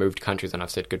 when I've moved countries and I've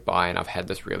said goodbye, and I've had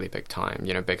this really big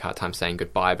hard time saying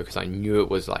goodbye, because I knew it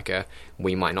was like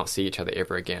we might not see each other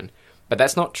ever again. But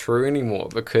that's not true anymore,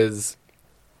 because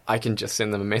I can just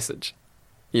send them a message,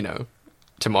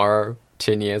 tomorrow,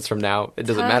 10 years from now, it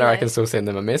doesn't matter. I can still send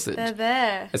them a message. They're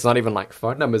there. It's not even like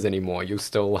phone numbers anymore. You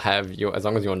still have as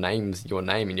long as your name's your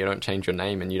name, and you don't change your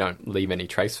name, and you don't leave any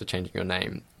trace for changing your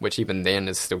name, which even then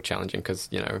is still challenging, because,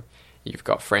 you've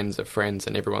got friends of friends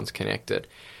and everyone's connected.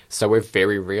 So we're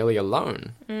very rarely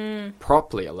alone,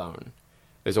 properly alone.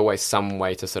 There's always some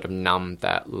way to sort of numb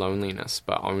that loneliness,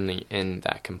 but only in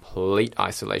that complete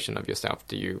isolation of yourself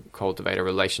do you cultivate a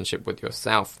relationship with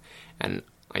yourself. And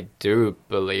I do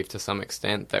believe to some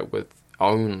extent that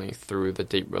only through the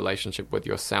deep relationship with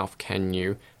yourself can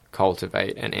you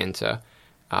cultivate and enter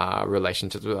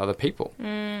relationships with other people.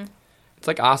 It's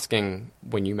like asking,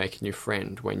 when you make a new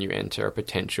friend, when you enter a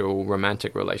potential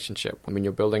romantic relationship, when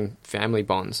you're building family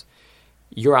bonds,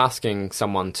 you're asking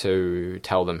someone to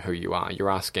tell them who you are. You're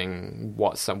asking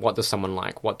what does someone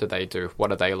like? What do they do?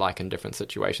 What are they like in different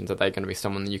situations? Are they going to be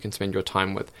someone that you can spend your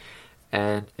time with?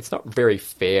 And it's not very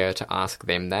fair to ask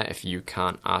them that if you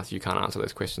can't answer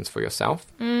those questions for yourself.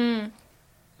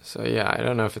 So yeah, I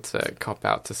don't know if it's a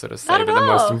cop-out to sort of say that the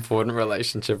most important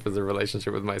relationship is a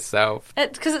relationship with myself.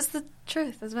 Because it's the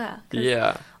truth as well.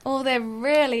 Yeah. All there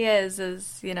really is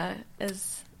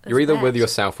you're either with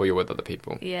yourself or you're with other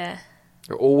people. Yeah.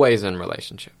 You're always in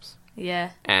relationships. Yeah.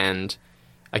 And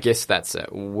I guess that's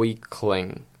it. We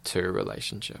cling to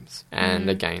relationships. And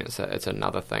again, it's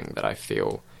another thing that I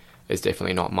feel is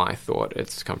definitely not my thought.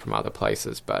 It's come from other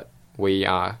places, but we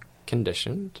are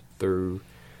conditioned through,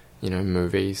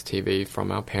 movies, TV,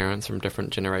 from our parents, from different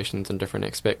generations and different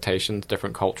expectations,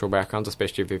 different cultural backgrounds,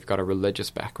 especially if you've got a religious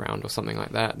background or something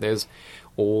like that. There's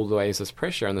always this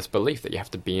pressure and this belief that you have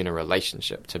to be in a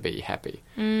relationship to be happy,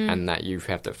 and that you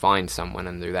have to find someone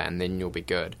and do that, and then you'll be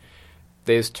good.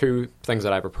 There's two things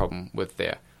that I have a problem with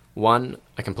there. One,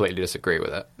 I completely disagree with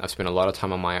it. I've spent a lot of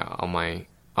time on my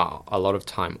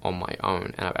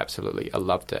own, and I've absolutely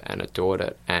loved it and adored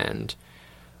it, and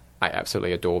I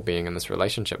absolutely adore being in this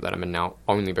relationship that I'm in now,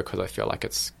 only because I feel like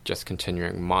it's just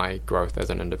continuing my growth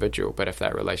as an individual. But if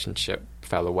that relationship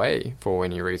fell away for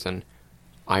any reason,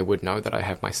 I would know that I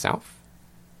have myself,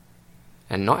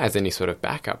 and not as any sort of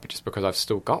backup, but just because I've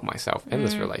still got myself in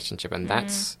this relationship. And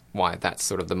that's why that's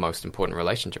sort of the most important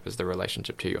relationship, is the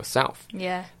relationship to yourself.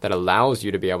 Yeah. That allows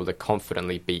you to be able to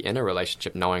confidently be in a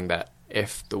relationship knowing that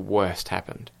if the worst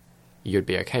happened, you'd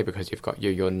be okay because you've got you.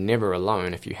 You're never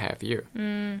alone if you have you.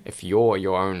 If you're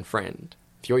your own friend,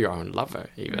 if you're your own lover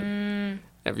even,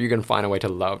 if you can find a way to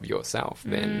love yourself,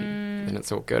 then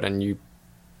it's all good. And you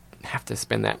have to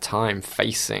spend that time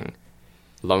facing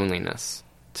loneliness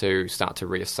to start to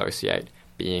reassociate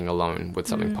being alone with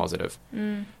something positive.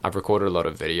 I've recorded a lot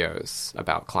of videos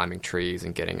about climbing trees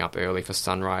and getting up early for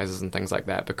sunrises and things like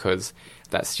that, because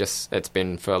it's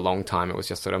been for a long time, it was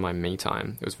just sort of my me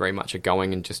time. It was very much a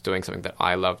going and just doing something that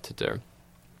I love to do.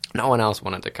 No one else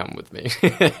wanted to come with me.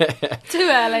 Too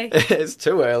early. It's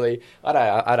too early.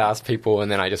 I'd ask people,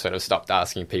 and then I just sort of stopped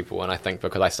asking people, and I think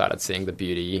because I started seeing the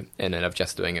beauty in it of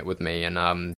just doing it with me.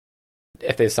 And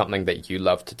if there's something that you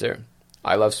love to do,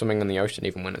 I love swimming in the ocean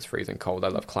even when it's freezing cold. I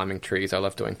love climbing trees. I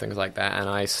love doing things like that, and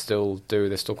I still do.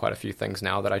 There's still quite a few things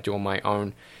now that I do on my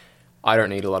own. I don't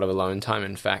need a lot of alone time.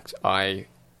 In fact, I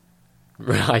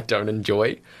don't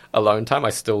enjoy alone time.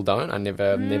 I still don't. I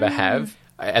never have.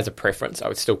 As a preference, I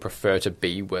would still prefer to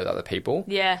be with other people.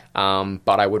 Yeah.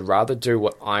 But I would rather do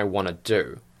what I want to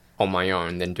do on my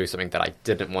own than do something that I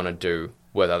didn't want to do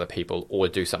with other people, or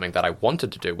do something that I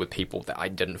wanted to do with people that I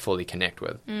didn't fully connect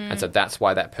with. And so that's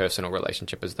why that personal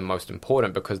relationship is the most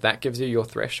important, because that gives you your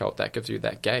threshold, that gives you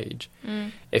that gauge.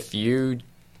 If you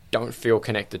don't feel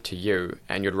connected to you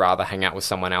and you'd rather hang out with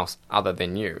someone else other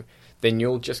than you, then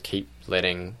you'll just keep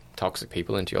letting toxic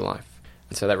people into your life.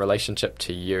 And so that relationship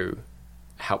to you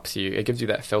helps you, it gives you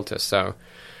that filter. So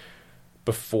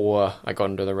before I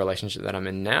got into the relationship that I'm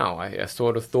in now, a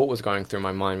sort of thought was going through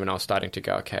my mind when I was starting to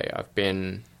go, okay, I've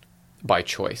been by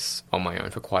choice on my own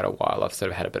for quite a while. I've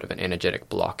sort of had a bit of an energetic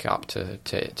block up to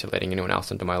letting anyone else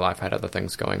into my life. I had other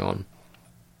things going on.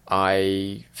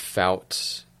 I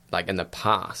felt like in the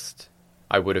past,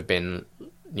 I would have been,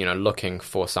 looking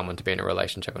for someone to be in a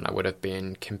relationship, and I would have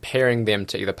been comparing them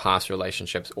to either past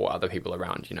relationships or other people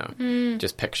around,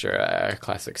 Just picture a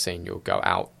classic scene. You'll go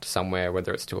out somewhere,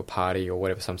 whether it's to a party or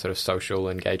whatever, some sort of social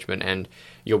engagement, and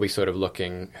you'll be sort of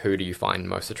looking, who do you find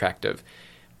most attractive?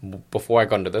 Before I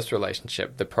got into this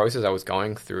relationship, the process I was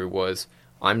going through was,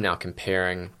 I'm now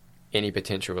comparing any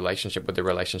potential relationship with the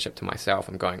relationship to myself.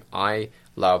 I'm going, I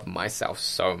love myself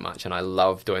so much, and I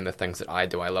love doing the things that I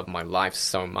do. I love my life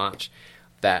so much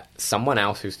that someone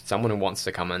who wants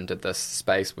to come into this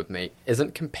space with me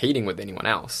isn't competing with anyone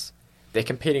else. They're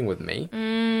competing with me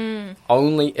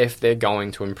only if they're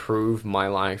going to improve my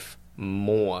life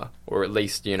more, or at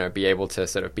least, be able to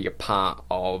sort of be a part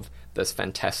of this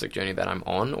fantastic journey that I'm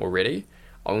on already.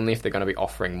 Only if they're going to be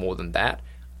offering more than that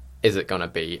is it going to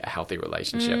be a healthy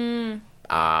relationship.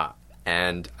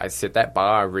 And I set that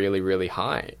bar really, really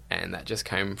high, and that just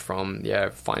came from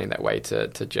finding that way to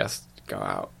just go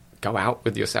out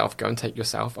with yourself, go and take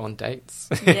yourself on dates.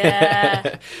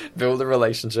 Yeah. Build a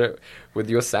relationship with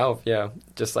yourself. Yeah.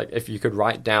 Just like if you could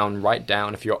write down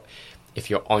if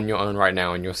you're on your own right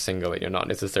now and you're single and you're not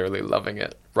necessarily loving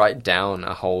it, write down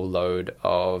a whole load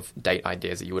of date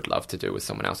ideas that you would love to do with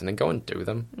someone else, and then go and do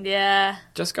them. Yeah.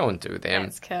 Just go and do them.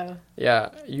 That's cool. Yeah.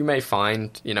 You may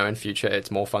find, in future it's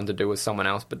more fun to do with someone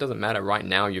else, but it doesn't matter. Right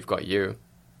now you've got you.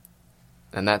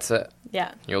 And that's it.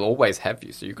 Yeah. You'll always have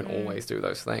you, so you can always do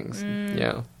those things.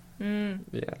 Yeah.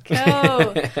 Yeah.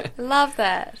 Cool. Love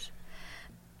that.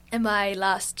 In my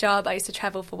last job, I used to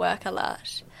travel for work a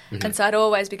lot. And so I'd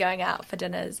always be going out for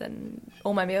dinners, and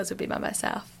all my meals would be by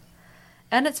myself.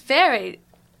 And it's very,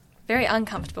 very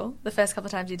uncomfortable the first couple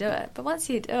of times you do it. But once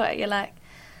you do it, you're like,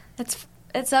 it's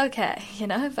okay,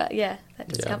 But yeah, that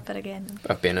discomfort again.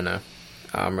 I've been in a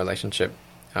relationship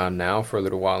now for a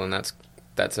little while, and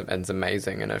it's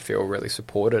amazing, and I feel really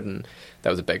supported, and that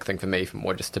was a big thing for me, for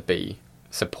more just to be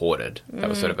supported. That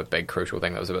was sort of a big crucial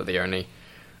thing. That was about the only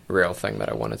real thing that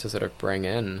I wanted to sort of bring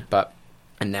in. But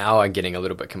And now I'm getting a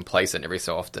little bit complacent every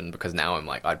so often because now I'm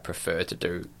like, I'd prefer to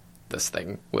do this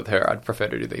thing with her. I'd prefer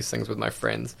to do these things with my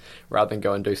friends rather than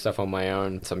go and do stuff on my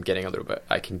own. So I'm getting a little bit,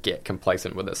 I can get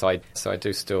complacent with it. So I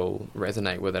do still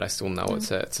resonate with it. I still know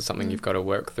it's something you've got to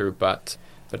work through, but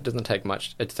it doesn't take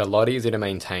much. It's a lot easier to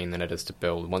maintain than it is to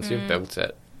build. Once you've built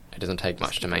it, it doesn't take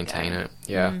much to maintain it.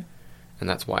 Yeah. And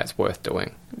that's why it's worth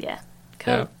doing. Yeah.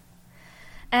 Cool. Yeah.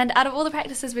 And out of all the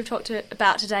practices we've talked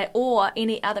about today, or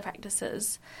any other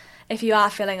practices, if you are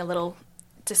feeling a little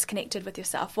disconnected with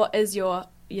yourself, what is your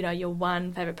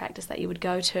one favourite practice that you would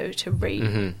go to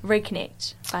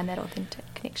reconnect, find that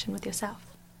authentic connection with yourself?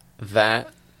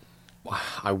 That,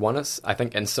 I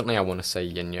think instantly I want to say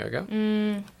yin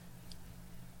yoga.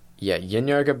 Yeah, yin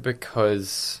yoga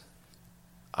because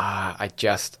I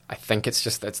think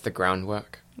it's the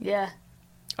groundwork. Yeah.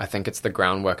 I think it's the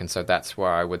groundwork, and so that's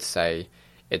where I would say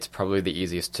it's probably the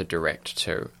easiest to direct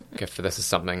to. If this is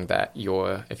something that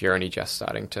if you're only just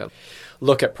starting to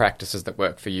look at practices that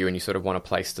work for you and you sort of want a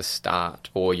place to start,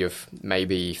 or you've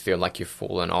maybe feel like you've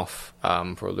fallen off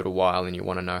for a little while and you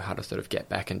want to know how to sort of get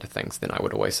back into things, then I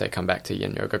would always say come back to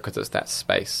yin yoga because it's that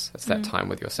space, it's that time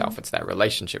with yourself, it's that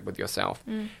relationship with yourself.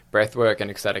 Breathwork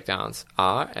and ecstatic dance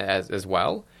are as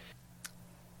well.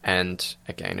 And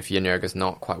again, if yin yoga is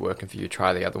not quite working for you,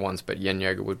 try the other ones, but yin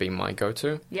yoga would be my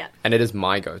go-to. Yeah. And it is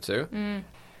my go-to.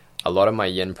 A lot of my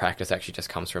yin practice actually just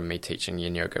comes from me teaching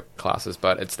yin yoga classes,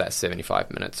 but it's that 75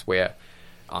 minutes where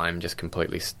I'm just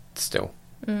completely still.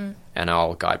 And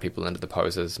I'll guide people into the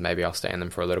poses. Maybe I'll stay in them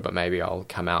for a little bit. Maybe I'll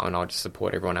come out and I'll just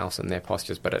support everyone else in their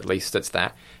postures. But at least it's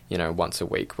that, once a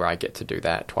week where I get to do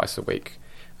that, twice a week,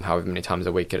 however many times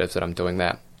a week it is that I'm doing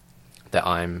that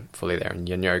I'm fully there. And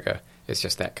yin yoga is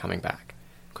just that coming back.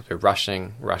 Because we're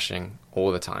rushing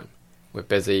all the time. We're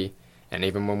busy. And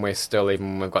even when we're still,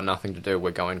 even when we've got nothing to do,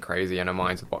 we're going crazy in our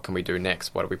minds of what can we do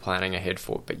next? What are we planning ahead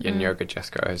for? But yin yoga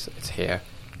just goes, it's here,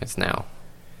 it's now.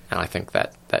 And I think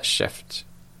that shift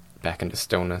back into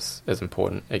stillness is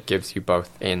important. It gives you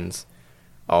both ends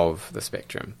of the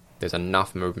spectrum. There's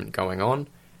enough movement going on,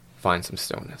 find some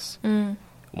stillness.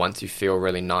 Once you feel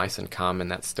really nice and calm in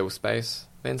that still space,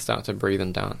 then start to breathe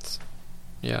and dance.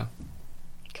 Yeah.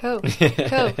 Cool.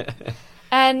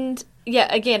 And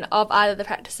yeah, again, of either the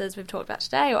practices we've talked about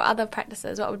today or other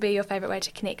practices, what would be your favourite way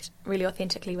to connect really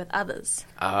authentically with others?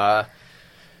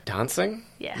 Dancing?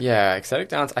 Yeah. Yeah, ecstatic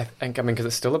dance, I think, because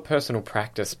it's still a personal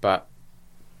practice, but...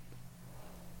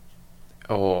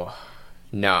 Oh,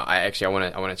 no, I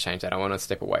want to change that. I want to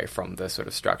step away from the sort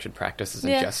of structured practices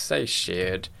and just say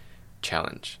shared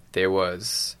challenge.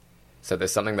 So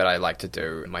there's something that I like to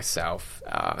do myself,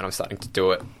 and I'm starting to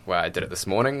do it where I did it this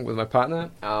morning with my partner.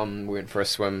 We went for a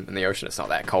swim in the ocean. It's not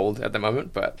that cold at the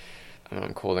moment, but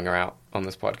I'm calling her out on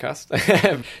this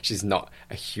podcast. She's not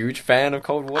a huge fan of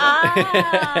cold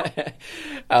water.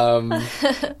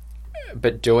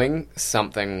 But doing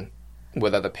something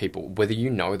with other people, whether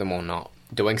you know them or not,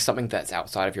 doing something that's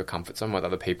outside of your comfort zone with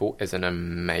other people is an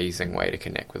amazing way to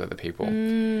connect with other people.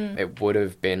 It would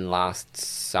have been last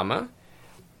summer.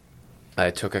 I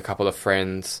took a couple of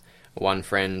friends, one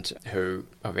friend who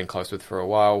I've been close with for a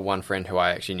while, one friend who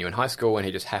I actually knew in high school, and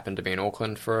he just happened to be in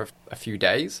Auckland for a few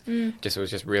days. It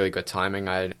was just really good timing.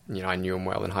 I knew him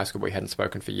well in high school, but we hadn't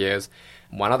spoken for years.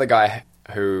 One other guy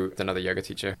who's another yoga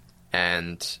teacher,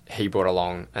 and he brought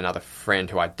along another friend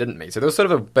who I didn't meet. So there was sort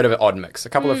of a bit of an odd mix. A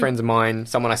couple of friends of mine,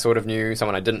 someone I sort of knew,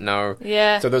 someone I didn't know.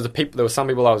 Yeah. So there was some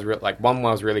people I was one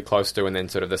I was really close to, and then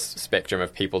sort of this spectrum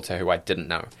of people to who I didn't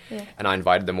know. Yeah. And I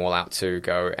invited them all out to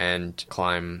go and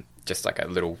climb just like a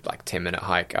little 10-minute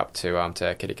hike up to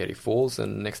Kirikiri Falls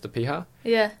and next to Piha.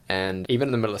 Yeah. And even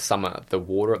in the middle of summer, the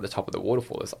water at the top of the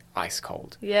waterfall is ice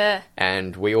cold. Yeah.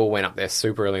 And we all went up there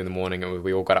super early in the morning, and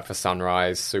we all got up for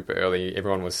sunrise super early.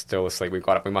 Everyone was still asleep. We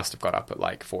must have got up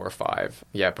at 4 or 5.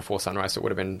 Yeah, before sunrise, so it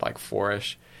would have been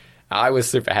 4-ish. I was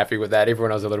super happy with that.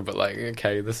 Everyone was a little bit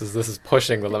okay, this is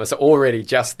pushing the limits. So already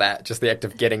just the act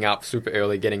of getting up super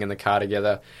early, getting in the car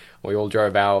together, we all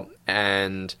drove out,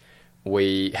 and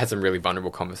we had some really vulnerable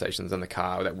conversations in the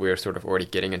car that we were sort of already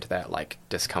getting into that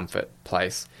discomfort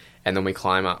place. And then we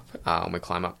climb up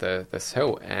this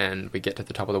hill, and we get to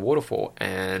the top of the waterfall,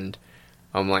 and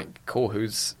I'm like, cool,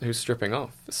 who's stripping off?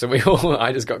 So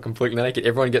I just got completely naked.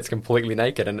 Everyone gets completely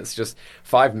naked, and it's just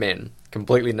 5 men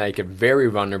completely naked, very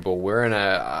vulnerable. We're in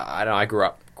I grew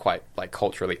up quite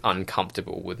culturally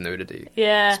uncomfortable with nudity.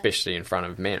 Yeah. Especially in front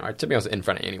of men, or to be honest, in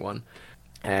front of anyone.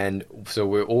 And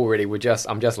so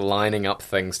I'm just lining up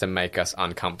things to make us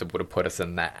uncomfortable, to put us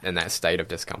in that state of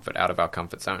discomfort, out of our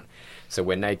comfort zone. So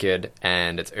we're naked,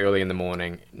 and it's early in the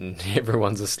morning, and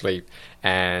everyone's asleep,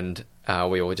 and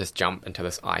we all just jump into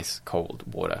this ice cold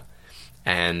water.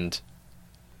 And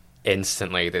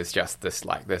instantly there's just this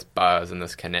buzz and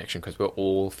this connection because we're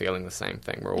all feeling the same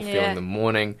thing. We're all feeling the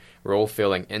morning. We're all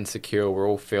feeling insecure. We're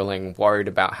all feeling worried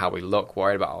about how we look,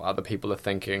 worried about what other people are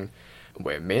thinking.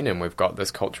 We're men, and we've got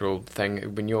this cultural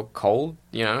thing. When you're cold,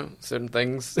 certain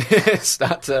things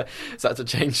start to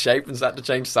change shape and start to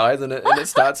change size, and it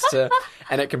starts to,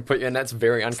 and it can put you, and that's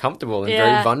very uncomfortable and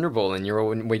very vulnerable. And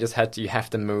you have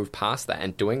to move past that,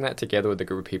 and doing that together with a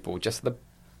group of people, just the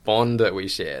bond that we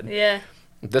shared. Yeah.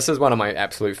 This is one of my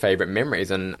absolute favorite memories,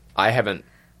 and the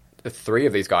three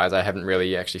of these guys I haven't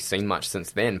really actually seen much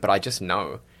since then, but I just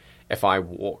know if I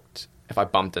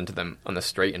bumped into them on the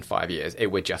street in 5 years, it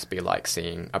would just be like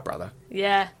seeing a brother.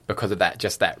 Yeah. Because of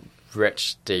that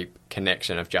rich, deep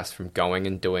connection of just from going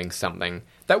and doing something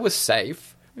that was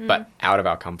safe, but out of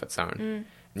our comfort zone.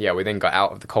 Yeah, we then got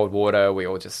out of the cold water. We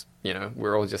all just,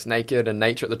 we're all just naked in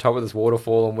nature at the top of this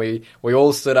waterfall, and we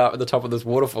all stood up at the top of this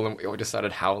waterfall, and we all just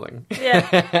started howling. Yeah.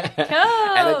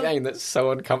 Cool. And again, that's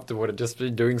so uncomfortable to just be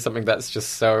doing something that's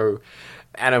just so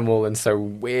animal and so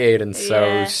weird and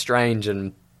so strange,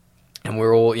 and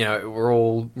we're all, we're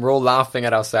all laughing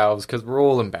at ourselves because we're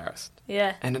all embarrassed.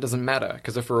 Yeah. And it doesn't matter,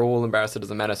 because if we're all embarrassed, it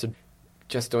doesn't matter. So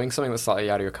just doing something that's slightly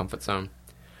out of your comfort zone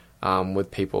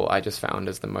with people, I just found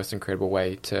is the most incredible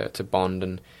way to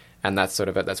bond. And that's sort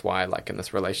of it. That's why I like in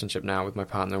this relationship now with my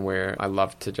partner, where I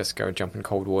love to just go jump in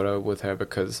cold water with her,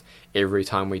 because every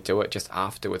time we do it, just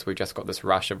afterwards, we've just got this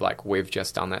rush of like, we've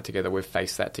just done that together. We've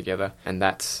faced that together. And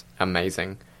that's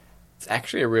amazing. It's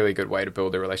actually a really good way to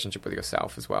build a relationship with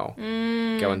yourself as well.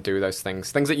 Go and do those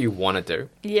things that you want to do.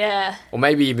 Yeah. Or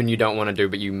maybe even you don't want to do,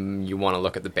 but you want to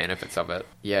look at the benefits of it.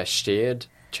 Yeah, shared,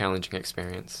 challenging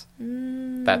experience.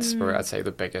 That's where I'd say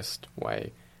the biggest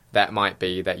way. That might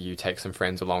be that you take some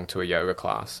friends along to a yoga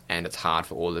class and it's hard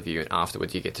for all of you, and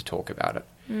afterwards you get to talk about it.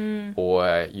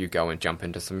 Or you go and jump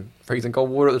into some freezing cold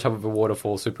water at the top of a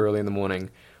waterfall super early in the morning.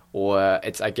 Or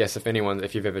it's, I guess,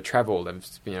 if you've ever traveled and,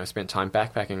 spent time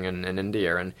backpacking in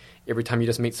India, and every time you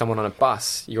just meet someone on a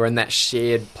bus, you're in that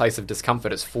shared place of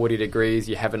discomfort. It's 40 degrees,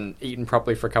 you haven't eaten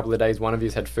properly for a couple of days, one of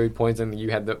you's had food poisoning,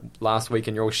 you had the last week,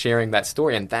 and you're all sharing that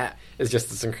story, and that is just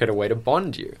this incredible way to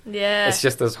bond you. Yeah. It's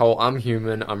just this whole, I'm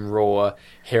human, I'm raw,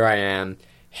 here I am,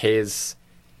 here's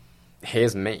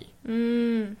me.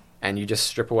 And you just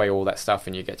strip away all that stuff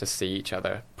and you get to see each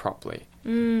other properly.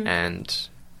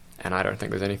 And I don't think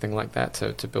there's anything like that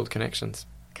to build connections.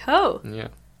 Cool. Yeah.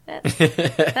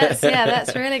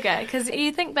 That's really great. Because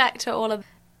you think back to all of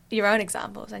your own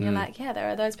examples and you're like, there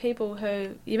are those people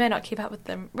who you may not keep up with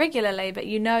them regularly, but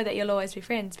you know that you'll always be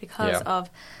friends because of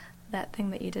that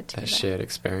thing that you did together. That shared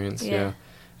experience, yeah.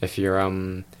 If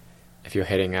you're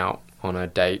heading out on a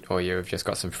date, or you've just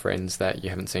got some friends that you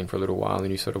haven't seen for a little while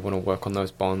and you sort of want to work on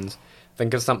those bonds,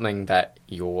 think of something that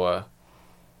you're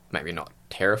maybe not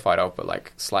terrified of, but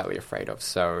like slightly afraid of.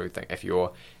 So if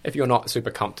you're not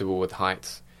super comfortable with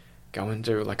heights, go and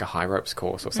do like a high ropes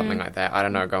course or something like that. I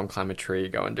don't know, go and climb a tree,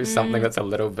 go and do something that's a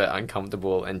little bit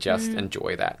uncomfortable, and just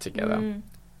enjoy that together.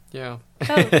 Yeah.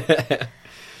 Cool.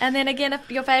 And then again,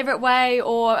 your favourite way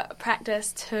or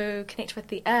practice to connect with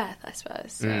the earth, I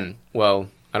suppose. So. Well,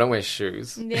 I don't wear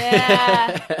shoes.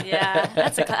 Yeah,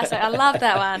 that's a classic. I love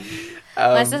that one.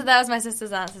 That was my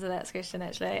sister's answer to that question,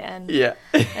 actually. And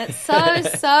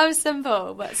it's so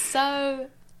simple, but so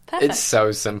perfect. It's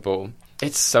so simple.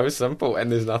 It's so simple,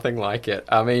 and there's nothing like it.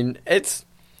 I mean,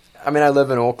 I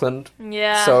live in Auckland,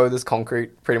 so there's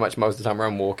concrete pretty much most of the time where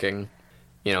I'm walking,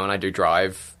 and I do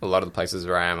drive. A lot of the places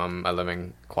where I am, I'm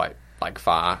living quite like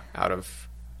far out of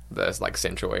the like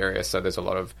central area, so there's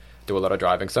do a lot of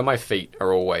driving. So my feet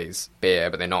are always bare,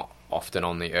 but they're not often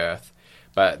on the earth.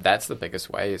 But that's the biggest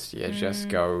way is just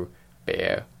go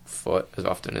barefoot as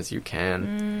often as you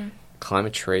can. Climb a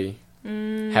tree.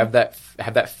 Have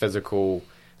that physical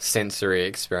sensory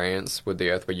experience with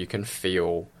the earth where you can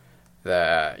feel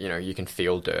you can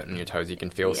feel dirt on your toes, you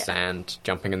can feel sand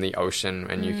jumping in the ocean,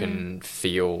 and you can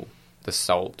feel the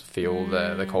salt, feel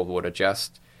the cold water,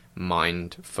 just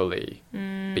mindfully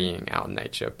being out in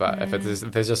nature. But if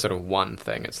there's just sort of one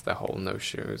thing, it's the whole no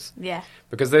shoes. Yeah.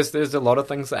 Because there's a lot of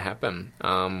things that happen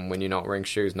when you're not wearing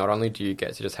shoes. Not only do you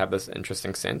get to just have this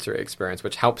interesting sensory experience,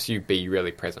 which helps you be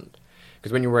really present.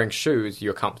 Because when you're wearing shoes,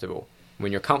 you're comfortable.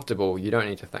 When you're comfortable, you don't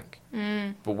need to think.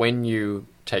 But when you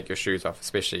take your shoes off,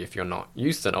 especially if you're not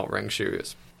used to not wearing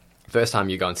shoes, first time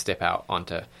you go and step out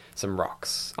onto some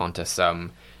rocks, onto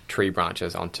some tree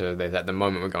branches, at the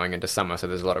moment we're going into summer, so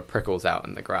there's a lot of prickles out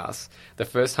in the grass. The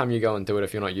first time you go and do it,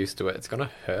 if you're not used to it, it's going to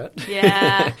hurt.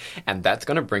 Yeah. And that's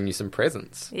going to bring you some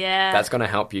presence. Yeah. That's going to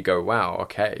help you go, wow,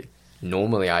 okay,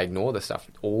 normally I ignore this stuff.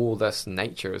 All this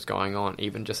nature is going on,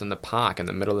 even just in the park in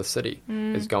the middle of the city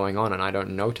is going on, and I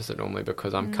don't notice it normally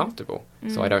because I'm comfortable,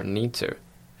 so I don't need to.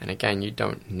 And again, you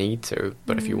don't need to,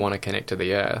 but if you want to connect to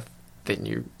the earth, then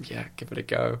give it a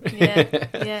go.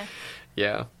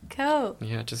 Yeah. Cool.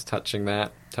 Yeah, just touching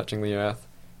the earth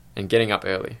and getting up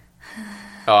early.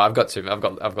 Oh, I've got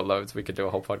loads. We could do a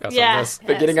whole podcast on this.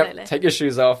 But getting up, take your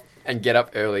shoes off and get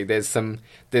up early. There's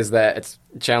that. It's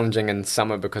challenging in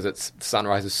summer because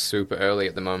sunrise is super early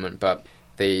at the moment. But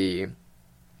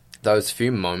those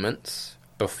few moments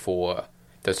before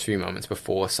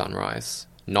sunrise,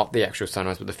 not the actual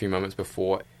sunrise, but the few moments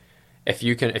before. If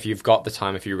you've got the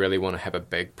time, if you really want to have a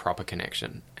big proper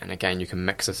connection, and again, you can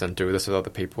mix this and do this with other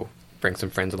people. Bring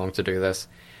some friends along to do this.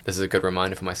 This is a good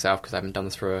reminder for myself because I haven't done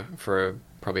this for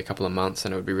probably a couple of months,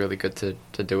 and it would be really good to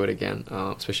do it again,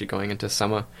 especially going into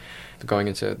summer, going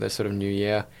into the sort of new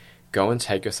year. Go and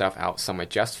take yourself out somewhere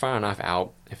just far enough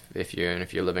out, if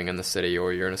you're living in the city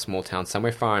or you're in a small town,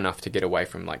 somewhere far enough to get away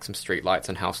from like some street lights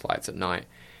and house lights at night,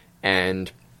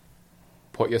 and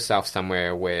put yourself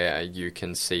somewhere where you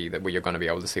can see where you're going to be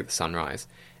able to see the sunrise.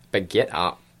 But get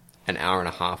up an hour and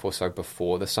a half or so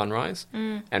before the sunrise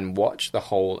and watch the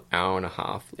whole hour and a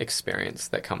half experience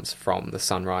that comes from the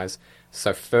sunrise.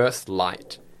 So first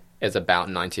light is about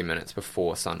 90 minutes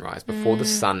before sunrise. Before the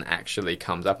sun actually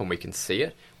comes up and we can see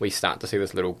it, we start to see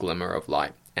this little glimmer of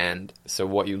light. And so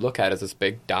what you look at is this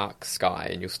big dark sky,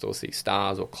 and you'll still see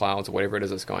stars or clouds or whatever it is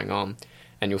that's going on.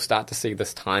 And you'll start to see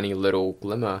this tiny little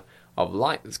glimmer of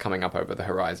light that's coming up over the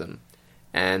horizon.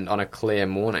 And on a clear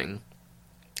morning,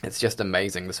 it's just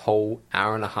amazing. This whole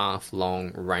hour and a half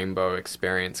long rainbow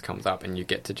experience comes up, and you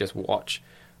get to just watch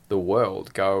the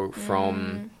world go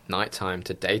from nighttime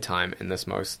to daytime in this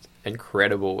most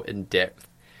incredible, in-depth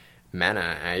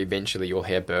manner. And eventually you'll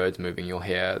hear birds moving, you'll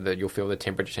feel the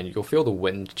temperature change, you'll feel the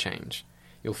wind change,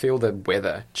 you'll feel the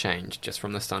weather change just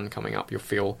from the sun coming up. You'll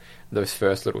feel those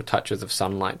first little touches of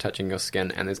sunlight touching your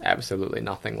skin, and there's absolutely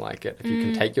nothing like it. If you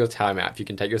can take your time out, if you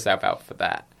can take yourself out for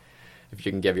that, if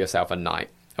you can give yourself a night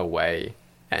away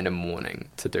and a morning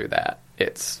to do that,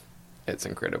 it's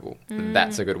incredible.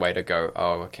 That's a good way to go,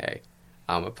 oh, okay,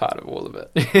 I'm a part of all of it.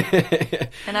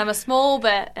 And I'm a small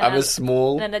bit. I'm a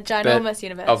small and a ginormous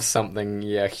universe. Of something,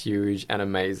 huge and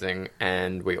amazing.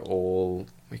 And we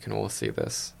can all see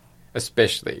this,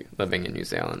 especially living in New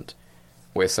Zealand.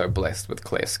 We're so blessed with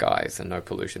clear skies and no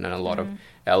pollution, and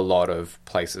a lot of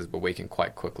places where we can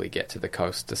quite quickly get to the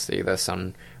coast to see the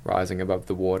sun rising above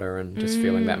the water and just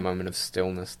feeling that moment of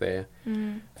stillness there.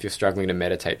 If you're struggling to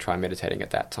meditate, try meditating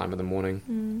at that time of the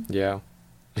morning. Yeah.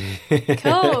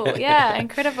 Cool. Yeah,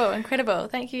 incredible.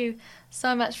 Thank you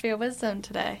so much for your wisdom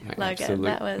today, Logan.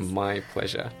 That was my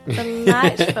pleasure.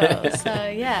 Delightful. So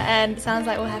and it sounds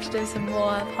like we'll have to do some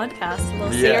more podcasts, a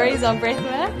little series on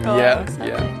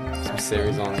breathwork. Some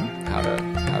series on how to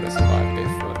survive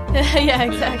barefoot. Yeah,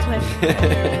 exactly.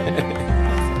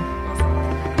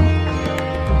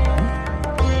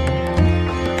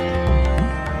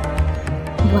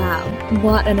 Wow,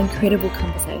 what an incredible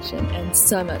conversation and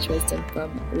so much wisdom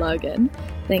from Logan.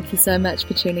 Thank you so much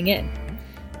for tuning in.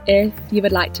 If you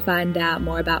would like to find out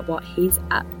more about what he's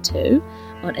up to,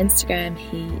 on Instagram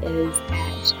he is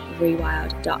at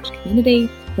rewild.community.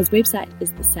 His website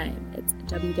is the same. It's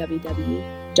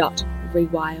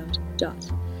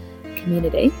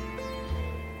www.rewild.community.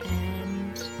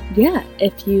 And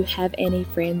if you have any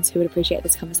friends who would appreciate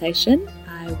this conversation,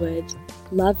 I would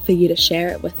love for you to share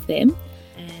it with them.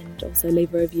 Also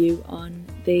leave a review on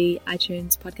the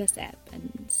iTunes podcast app,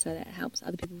 and so that helps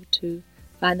other people to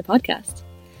find the podcast.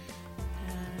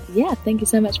 Thank you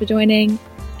so much for joining,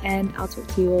 and I'll talk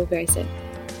to you all very soon.